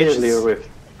a cage. Clearly a rift.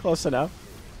 Close enough.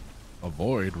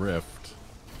 Avoid rift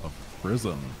of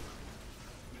prison.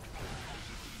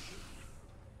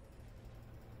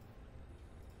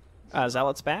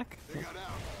 Zealots back. The enemy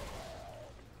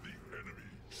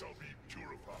shall be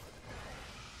purified.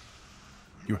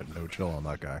 You had no chill on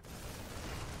that guy.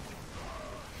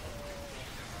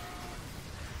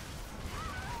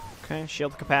 Okay,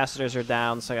 shield capacitors are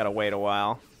down, so I gotta wait a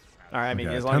while. All right, I mean,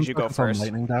 Okay, as long 10 as you go seconds on first.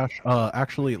 lightning dash.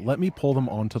 Actually, let me pull them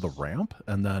onto the ramp,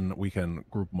 and then we can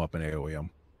group them up in AoE 'em.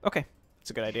 Okay,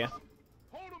 that's a good idea.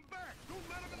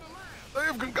 They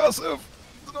have concussive.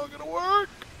 It's not gonna work.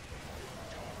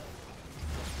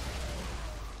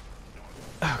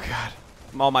 Oh god,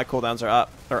 all my cooldowns are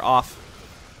up or off.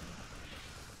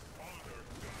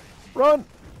 Run.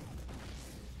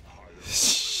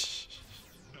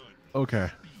 Okay.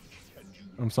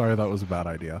 I'm sorry that was a bad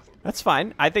idea. That's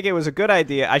fine. I think it was a good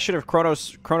idea. I should have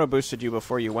chrono boosted you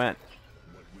before you went.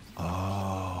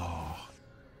 Oh.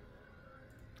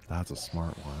 That's a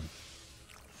smart one.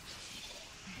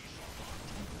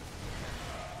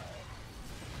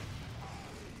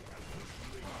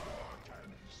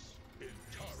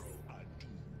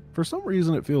 For some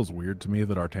reason, it feels weird to me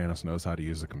that Artanis knows how to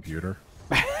use a computer.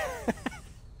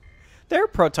 They're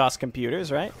Protoss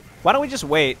computers, right? Why don't we just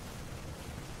wait?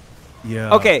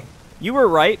 Yeah. Okay, you were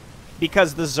right,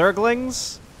 because the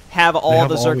Zerglings have all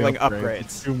the Zergling upgrades.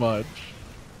 It's too much.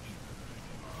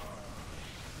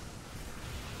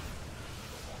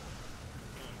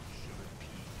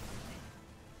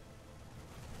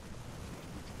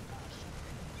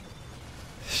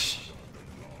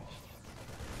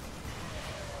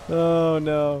 Oh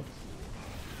no.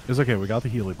 It's okay, we got the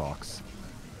Healy box.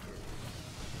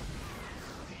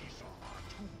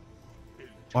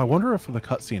 Oh, I wonder if the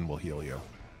cutscene will heal you.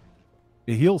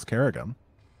 It heals Kerrigan.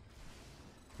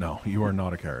 No, you are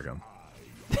not a Kerrigan.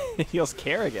 It heals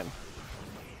Kerrigan.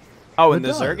 Oh, in It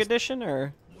the Zerg does. edition,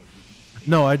 or?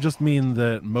 No, I just mean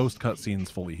that most cutscenes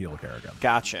fully heal Kerrigan.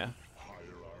 Gotcha.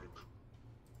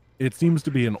 It seems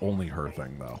to be an only her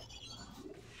thing, though.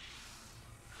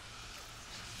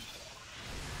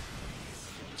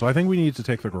 So I think we need to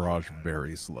take the garage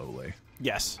very slowly.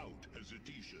 Yes.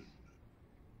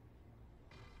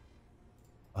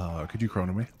 Could you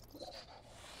chrono me?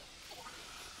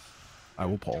 I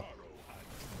will pull.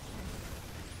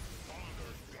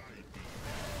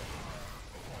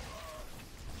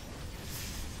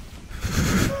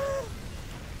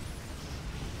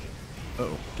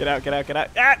 Uh-oh. Get out, get out, get out.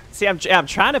 Ah! See, I'm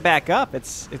trying to back up.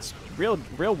 It's real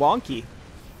wonky.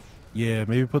 Yeah,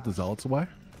 maybe put the zealots away.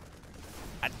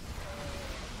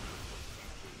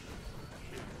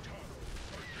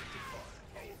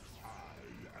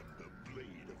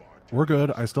 We're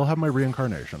good. I still have my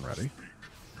reincarnation ready.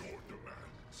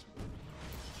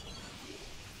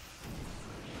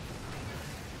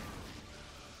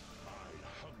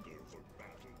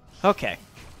 Okay.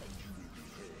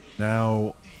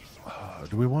 Now,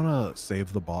 do we want to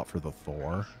save the bot for the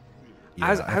Thor? Yeah,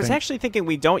 I was actually thinking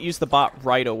we don't use the bot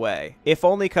right away. If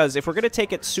only because if we're going to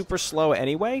take it super slow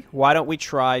anyway, why don't we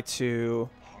try to,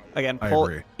 again, pull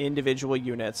individual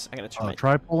units. I'm going to try.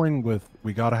 Try pulling with...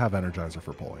 We got to have Energizer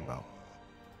for pulling, though.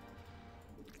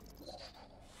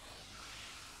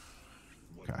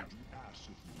 Okay.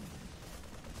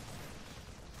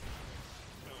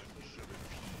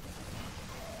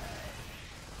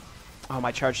 Oh,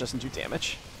 my charge doesn't do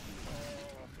damage.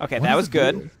 Okay, What that does was it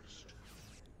good. do?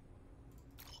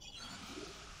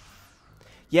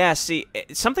 Yeah, see,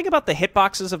 something about the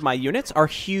hitboxes of my units are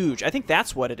huge. I think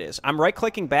that's what it is. I'm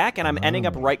right-clicking back, and I'm ending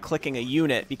up right-clicking a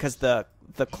unit because the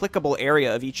clickable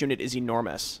area of each unit is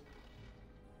enormous.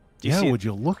 Do you see it? Would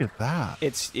you look at that?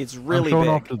 It's really I'm showing big.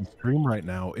 off to the stream right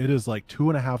now. It is like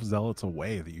 2.5 zealots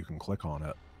away that you can click on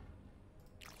it.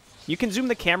 You can zoom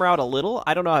the camera out a little.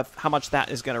 I don't know how much that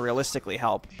is going to realistically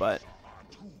help, but...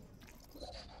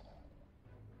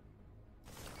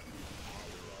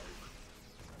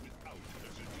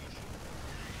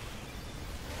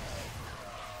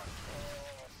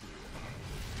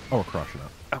 Oh, we're crushing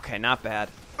it. Okay, not bad.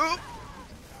 Ooh.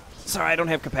 Sorry, I don't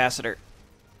have capacitor.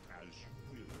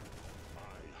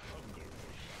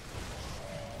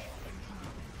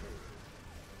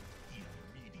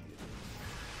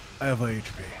 I have a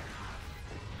HP.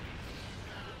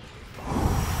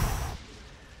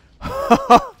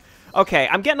 Okay,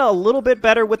 I'm getting a little bit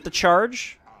better with the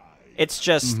charge. It's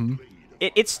just...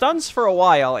 It stuns for a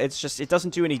while. It's just... It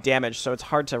doesn't do any damage, so it's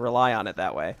hard to rely on it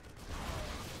that way.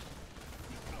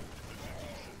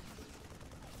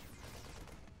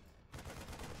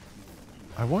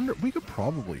 I wonder... We could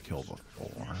probably kill the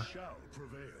Thor.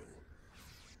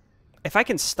 If I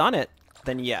can stun it,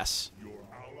 then yes.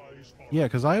 Yeah,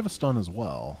 because I have a stun as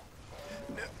well.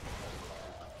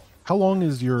 How long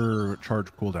is your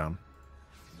charge cooldown?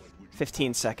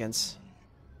 15 seconds.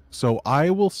 So I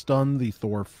will stun the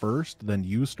Thor first, then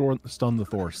you stun the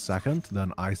Thor second,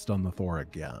 then I stun the Thor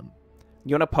again.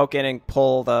 You want to poke in and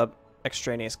pull the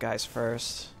extraneous guys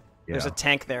first. Yeah. There's a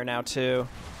tank there now, too.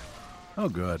 Oh,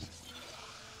 good.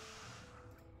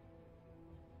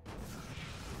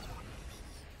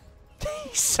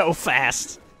 He's so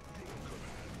fast.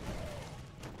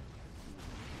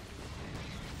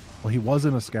 Well, he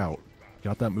wasn't a scout.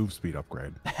 Got that move speed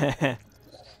upgrade. I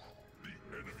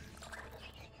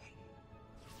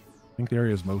think the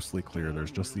area is mostly clear.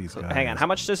 There's just these guys. Hang on, how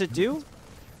much does it do?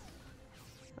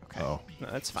 Okay. Oh, No,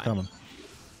 that's fine. it's coming.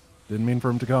 Didn't mean for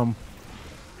him to come.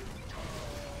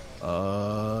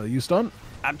 You stunned?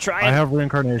 I'm trying. I have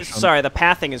reincarnation. Sorry, the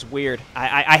pathing is weird.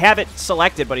 I have it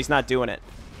selected, but he's not doing it.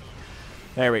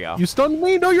 There we go. You stunned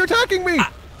me? No, you're attacking me!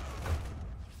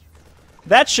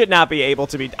 That should not be able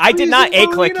to be. I did not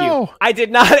A-click you. I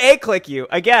did not A-click you.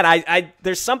 Again,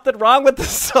 there's something wrong with the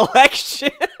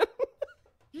selection.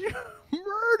 You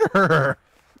murder!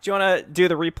 Do you want to do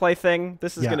the replay thing?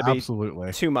 This is going to be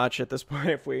absolutely too much at this point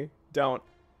if we don't.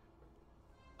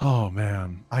 Oh,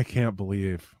 man. I can't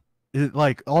believe it.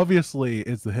 Like, obviously,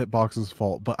 it's the hitbox's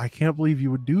fault, but I can't believe you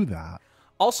would do that.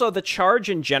 Also, the charge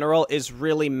in general is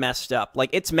really messed up. Like,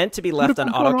 it's meant to be left on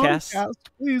autocast.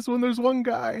 Please, when there's one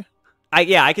guy.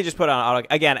 Yeah, I could just put it on auto.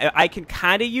 Again, I can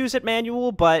kind of use it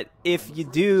manual, but if you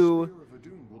do,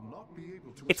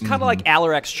 it's kind of like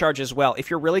Alarek's charge as well. If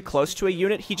you're really close to a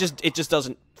unit, it just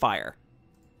doesn't fire.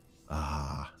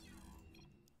 Ah.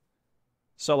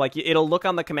 So like it'll look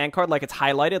on the command card like it's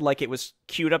highlighted, like it was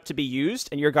queued up to be used,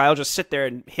 and your guy will just sit there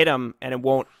and hit him, and it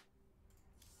won't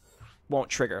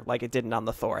trigger like it didn't on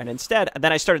the Thor. And instead,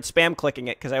 then I started spam clicking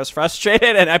it because I was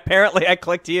frustrated, and apparently I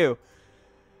clicked you.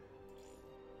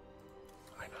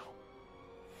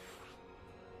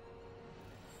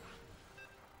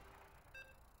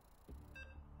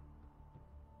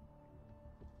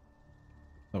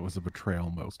 That was a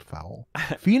betrayal most foul.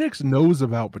 Phoenix knows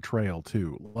about betrayal,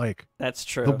 too. Like, that's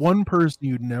true. The one person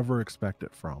you'd never expect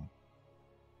it from.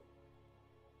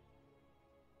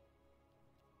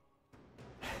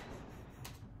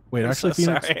 Wait, actually, so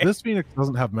Phoenix, sorry. this Phoenix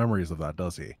doesn't have memories of that,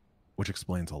 does he? Which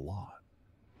explains a lot.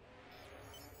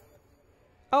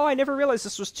 Oh, I never realized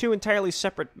this was two entirely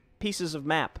separate pieces of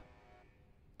map.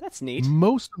 That's neat.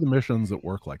 Most of the missions that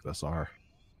work like this are.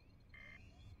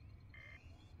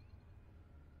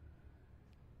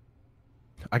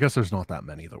 I guess there's not that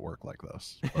many that work like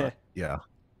this. But yeah.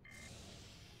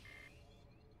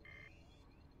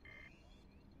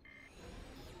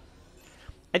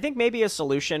 I think maybe a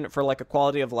solution for like a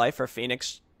quality of life for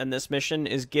Phoenix in this mission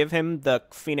is give him the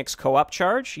Phoenix co-op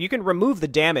charge. You can remove the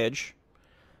damage,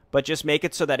 but just make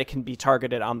it so that it can be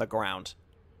targeted on the ground.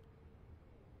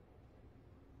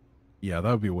 Yeah,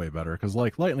 that would be way better, because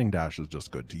like Lightning Dash is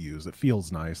just good to use. It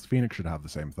feels nice. Phoenix should have the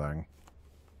same thing.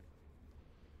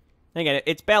 Again,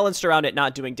 it's balanced around it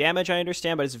not doing damage, I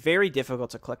understand, but it's very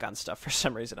difficult to click on stuff for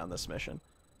some reason on this mission.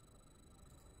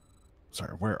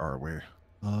 Sorry, where are we?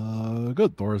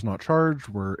 Good. Thor is not charged.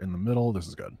 We're in the middle. This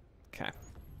is good. Okay.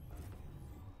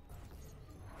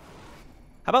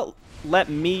 How about let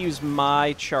me use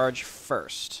my charge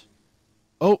first?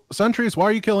 Oh, sentries, why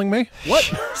are you killing me? What?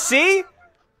 See?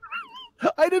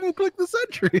 I didn't click the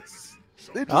sentries.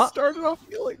 They just started off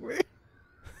killing me.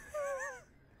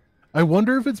 I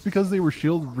wonder if it's because they were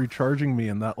shield recharging me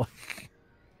and that, like...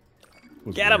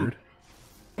 Get him!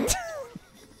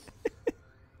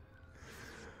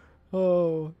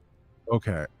 Oh.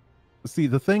 Okay. See,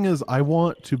 the thing is, I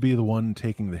want to be the one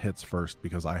taking the hits first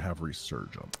because I have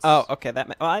resurgence. Oh, okay. Well,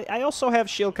 I also have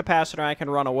shield capacitor. I can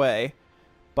run away.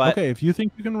 But okay, if you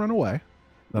think you can run away,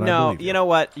 then no, I believe you know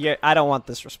what? I don't want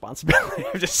this responsibility.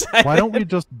 I've decided. Why don't we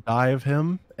just dive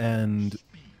him and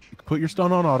put your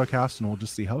stun on autocast, and we'll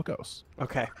just see how it goes.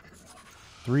 Okay.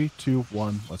 3, 2,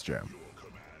 1, let's jam.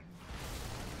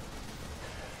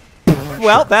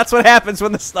 Well, that's what happens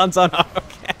when the stun's on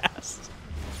autocast.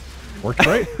 Worked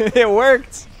great. It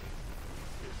worked.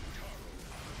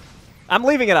 I'm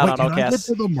leaving it on Wait, can I get autocast.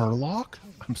 to the Murloc?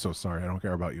 I'm so sorry. I don't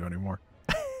care about you anymore.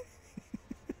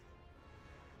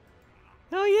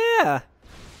 Oh, yeah.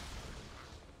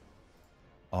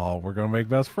 Oh, we're going to make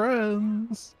best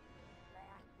friends.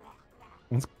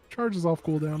 Once charges off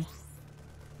cooldown.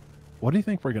 What do you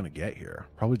think we're going to get here?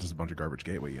 Probably just a bunch of garbage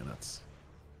gateway units.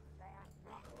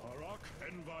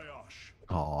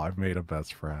 Oh, I've made a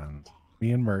best friend.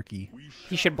 Me and Murky.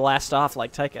 He should blast off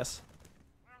like Tychus.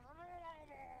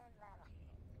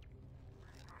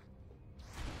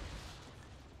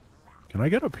 Can I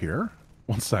get up here?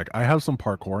 One sec. I have some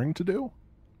parkouring to do.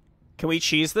 Can we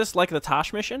cheese this like the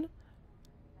Tosh mission?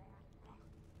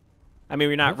 I mean,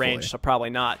 we're not Hopefully. ranged, so probably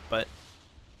not, but...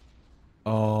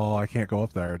 Oh, I can't go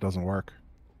up there. It doesn't work.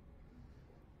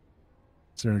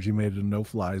 Synergy made it a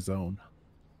no-fly zone.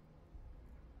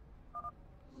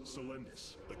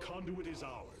 Selendis, the conduit is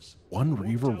ours. 1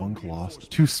 Reaver, 1 Colossus,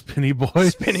 2 Spinny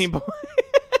Boys. Spinning boy.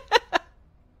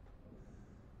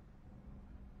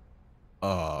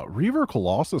 Reaver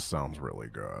Colossus sounds really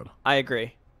good. I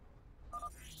agree.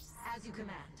 As you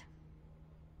command.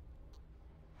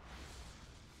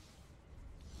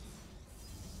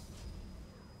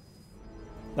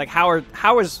 Like,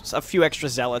 how is a few extra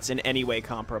zealots in any way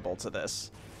comparable to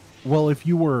this? Well, if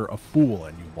you were a fool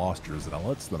and you lost your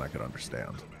zealots, then I could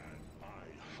understand.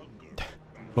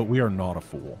 But we are not a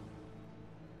fool.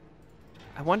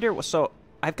 I wonder. So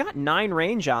I've got 9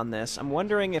 range on this. I'm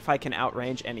wondering if I can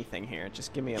outrange anything here.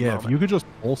 Just give me a Yeah, moment. if you could just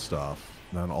pull stuff,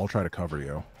 then I'll try to cover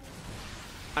you.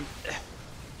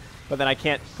 But then I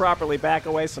can't properly back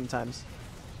away sometimes.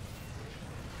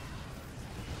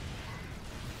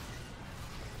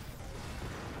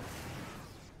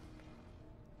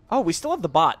 Oh, we still have the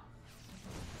bot.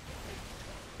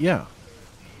 Yeah.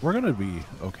 We're going to be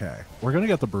okay. We're going to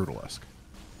get the Brutalisk.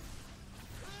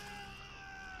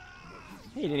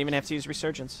 You didn't even have to use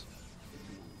Resurgence.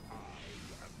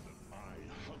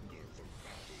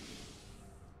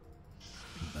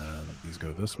 And then these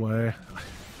go this way.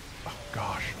 Oh,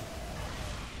 gosh.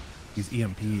 These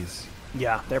EMPs.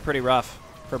 Yeah, they're pretty rough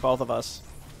for both of us.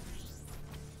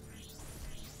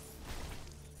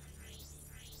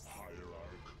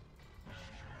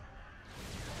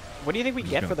 What do you think we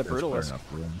get for the Brutalisk?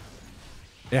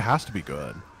 It has to be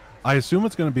good. I assume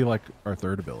it's going to be like our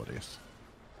third abilities.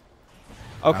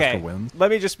 Okay, Winds. let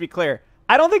me just be clear.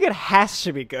 I don't think it has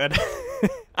to be good.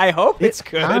 I hope it's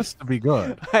good. It has to be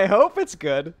good. I hope it's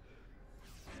good.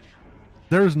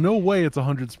 There's no way it's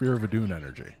 100 Spear of Adun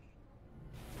energy.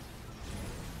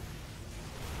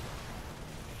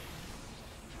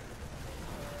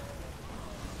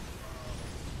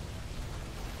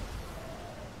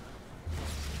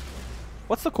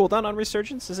 What's the cooldown on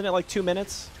Resurgence? Isn't it like 2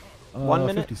 minutes? 1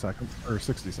 minute? 50 seconds, or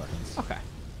 60 seconds. Okay.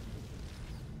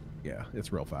 Yeah,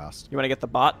 it's real fast. You want to get the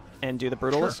bot and do the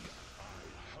Brutalisk?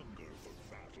 Sure.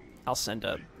 I'll send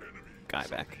a guy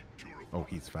back. Oh,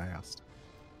 he's fast.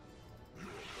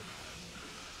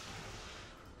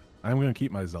 I'm going to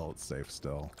keep my Zealots safe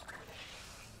still.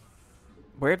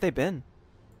 Where have they been?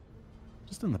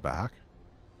 Just in the back.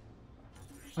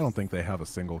 I don't think they have a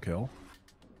single kill.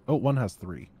 Oh, one has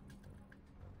 3.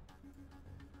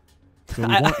 So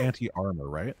we want anti-armor,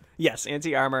 right? Yes,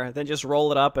 anti-armor. Then just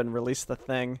roll it up and release the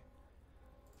thing.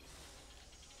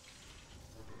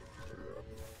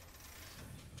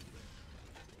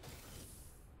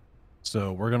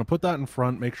 So we're going to put that in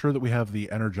front, make sure that we have the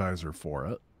Energizer for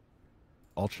it.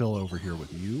 I'll chill over here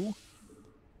with you.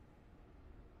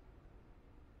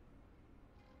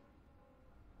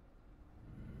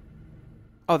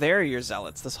 Oh, there are your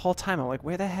zealots. This whole time I'm like,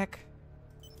 where the heck?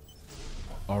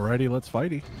 Alrighty, let's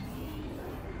fighty.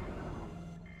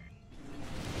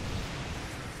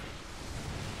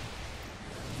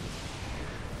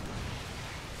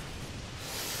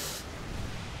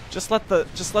 Just let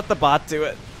the bot do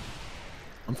it.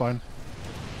 I'm fine.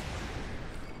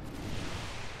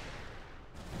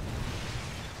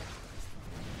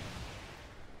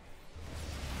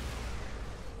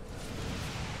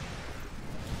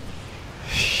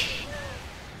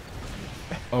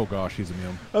 Oh gosh, he's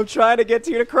immune. I'm trying to get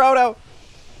to you to Chrono.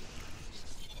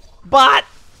 Bot!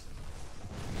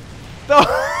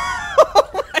 Oh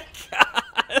my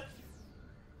god!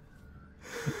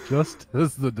 Just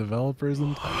as the developers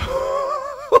intended.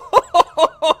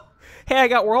 Hey, I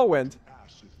got Whirlwind.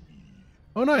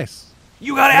 Oh, nice.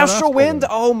 You got Yeah, Astral that's Wind? cool.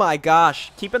 Oh my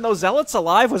gosh. Keeping those zealots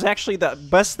alive was actually the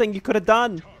best thing you could have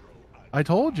done. I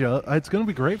told you, it's going to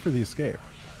be great for the escape.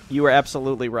 You were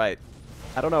absolutely right.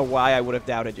 I don't know why I would have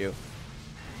doubted you.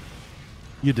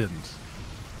 You didn't.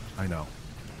 I know.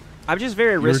 I'm just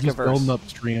very You're risk just averse. building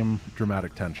upstream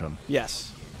dramatic tension.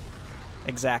 Yes.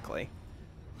 Exactly.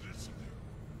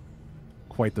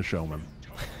 Quite the showman.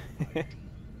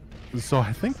 So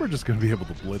I think we're just going to be able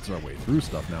to blitz our way through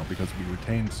stuff now because we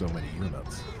retained so many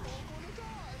units.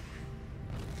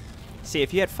 See,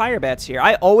 if you had Firebats here,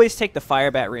 I always take the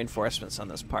Firebat reinforcements on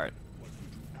this part.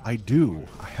 I do.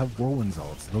 I have Whirlwind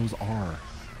Zealots. Those are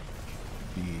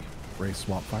the race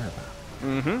swap Firebat.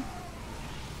 Mm-hmm.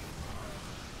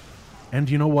 And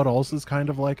you know what else is kind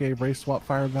of like a race swap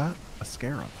Firebat? A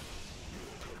Scarab.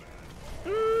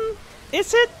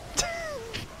 Is it?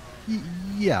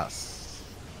 Yes.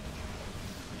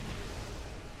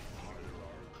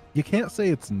 You can't say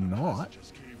it's not.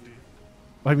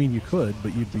 I mean, you could,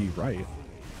 but you'd be right.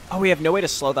 Oh, we have no way to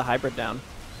slow the hybrid down.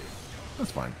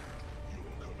 That's fine.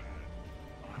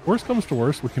 Worst comes to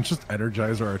worst, we can just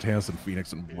energize our Artanis and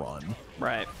Phoenix and run.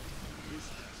 Right.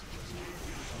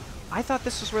 I thought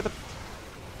this was where the...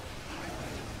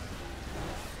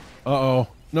 Uh-oh.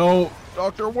 No!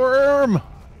 Dr. Worm!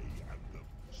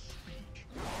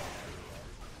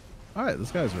 Alright,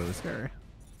 this guy's really scary.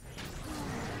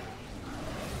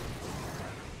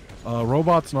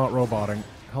 Robot's not roboting.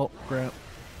 Help, Grant.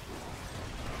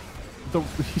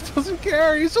 He doesn't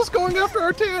care. He's just going after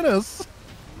Artanis.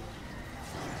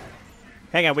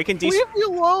 Hang on, we can Leave me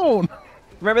alone.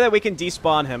 remember that we can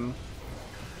despawn him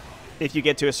if you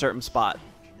get to a certain spot.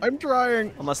 I'm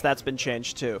trying. Unless that's been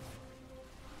changed too.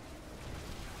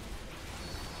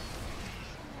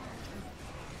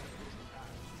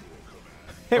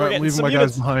 Hey, we're Alright, getting I'm leaving some my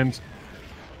units. guys behind.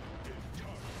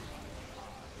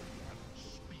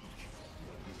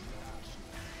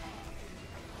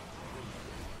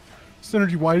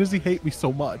 Synergy, why does he hate me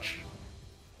so much?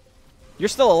 You're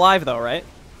still alive though, right?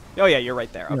 Oh yeah, you're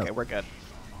right there. Okay, Yeah. we're good.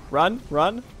 Run,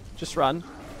 run, just run.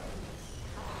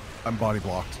 I'm body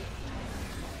blocked.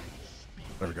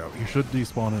 There we go. He should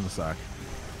despawn in a sec.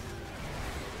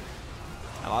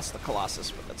 I lost the Colossus,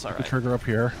 but that's all The right. trigger up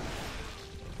here.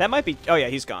 That might be. Oh yeah,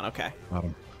 he's gone. Okay. Got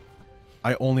him.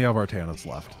 I only have Artanis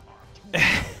left.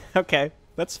 Okay,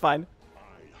 that's fine.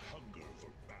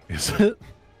 Is it?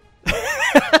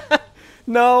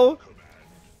 No.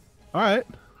 All right.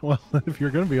 Well, if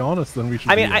you're going to be honest, then we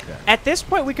should I mean, be okay. at this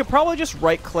point, we could probably just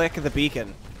right-click the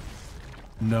beacon.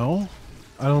 No,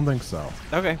 I don't think so.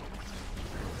 Okay.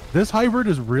 This hybrid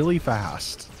is really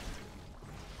fast.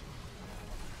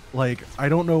 Like, I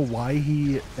don't know why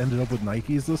he ended up with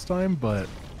Nikes this time, but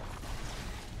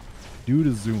dude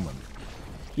is zooming.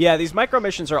 Yeah, these micro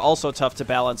missions are also tough to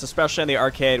balance, especially on the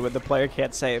arcade when the player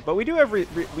can't save. But we do have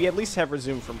we at least have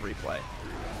resume from replay.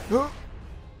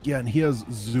 Yeah, and he has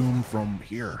zoom from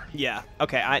here. Yeah.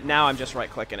 Okay. Now I'm just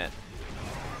right-clicking it.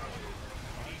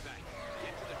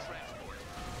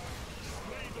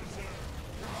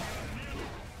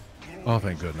 Oh,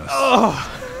 thank goodness.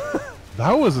 Oh.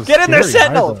 That was a Get in there, scary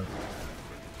Sentinel! hybrid.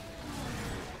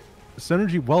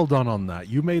 Synergy, well done on that.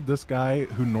 You made this guy,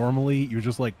 who normally you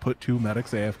just like put 2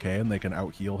 medics AFK and they can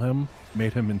out-heal him,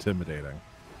 made him intimidating.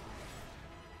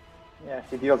 Yeah,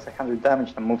 he deals 100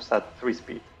 damage and moves at 3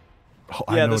 speed. Oh,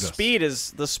 Yeah, I the noticed. speed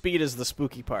is the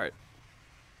spooky part.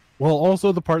 Well,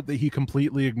 also the part that he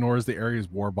completely ignores the Ares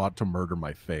Warbot to murder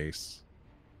my face.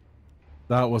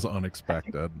 That was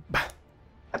unexpected.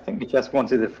 I think he just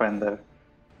wanted a friend there.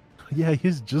 Yeah,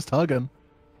 he's just hugging.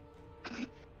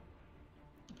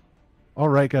 All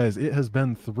right, guys, it has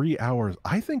been 3 hours.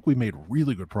 I think we made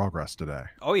really good progress today.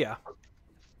 Oh yeah.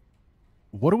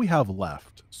 What do we have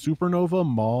left? Supernova,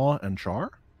 Maw, and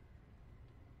Char?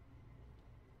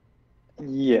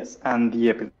 Yes, and the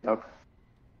epilogue.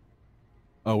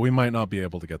 Oh, we might not be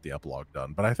able to get the epilogue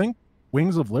done, but I think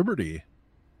Wings of Liberty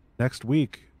next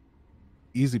week,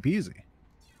 easy peasy.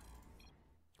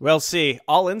 We'll see.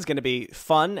 All In's going to be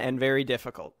fun and very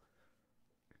difficult.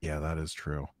 Yeah, that is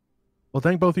true. Well,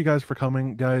 thank both of you guys for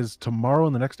coming. Guys, tomorrow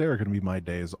and the next day are going to be my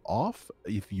days off.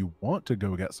 If you want to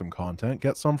go get some content,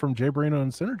 get some from Jay Barino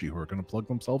and Synergy, who are going to plug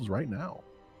themselves right now.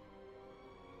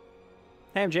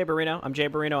 Hey, I'm Jay Barino. I'm Jay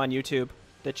Barino on YouTube.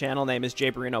 The channel name is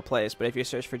Jay Barino Plays, but if you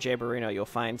search for Jay Barino, you'll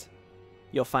find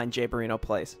Jay Barino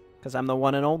Plays, because I'm the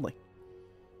one and only.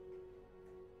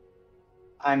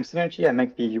 I'm Synergy, I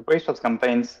make the Race Swaps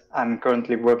campaigns. I'm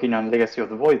currently working on Legacy of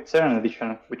the Void 2nd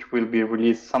Edition, which will be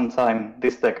released sometime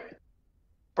this decade.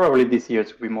 Probably this year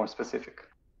to be more specific.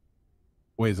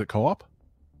 Wait, is it co-op?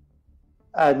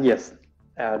 Yes,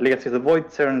 Legacy of the Void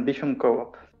 2nd Edition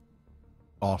co-op.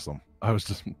 Awesome. I was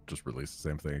just released the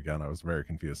same thing again. I was very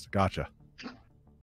confused. Gotcha.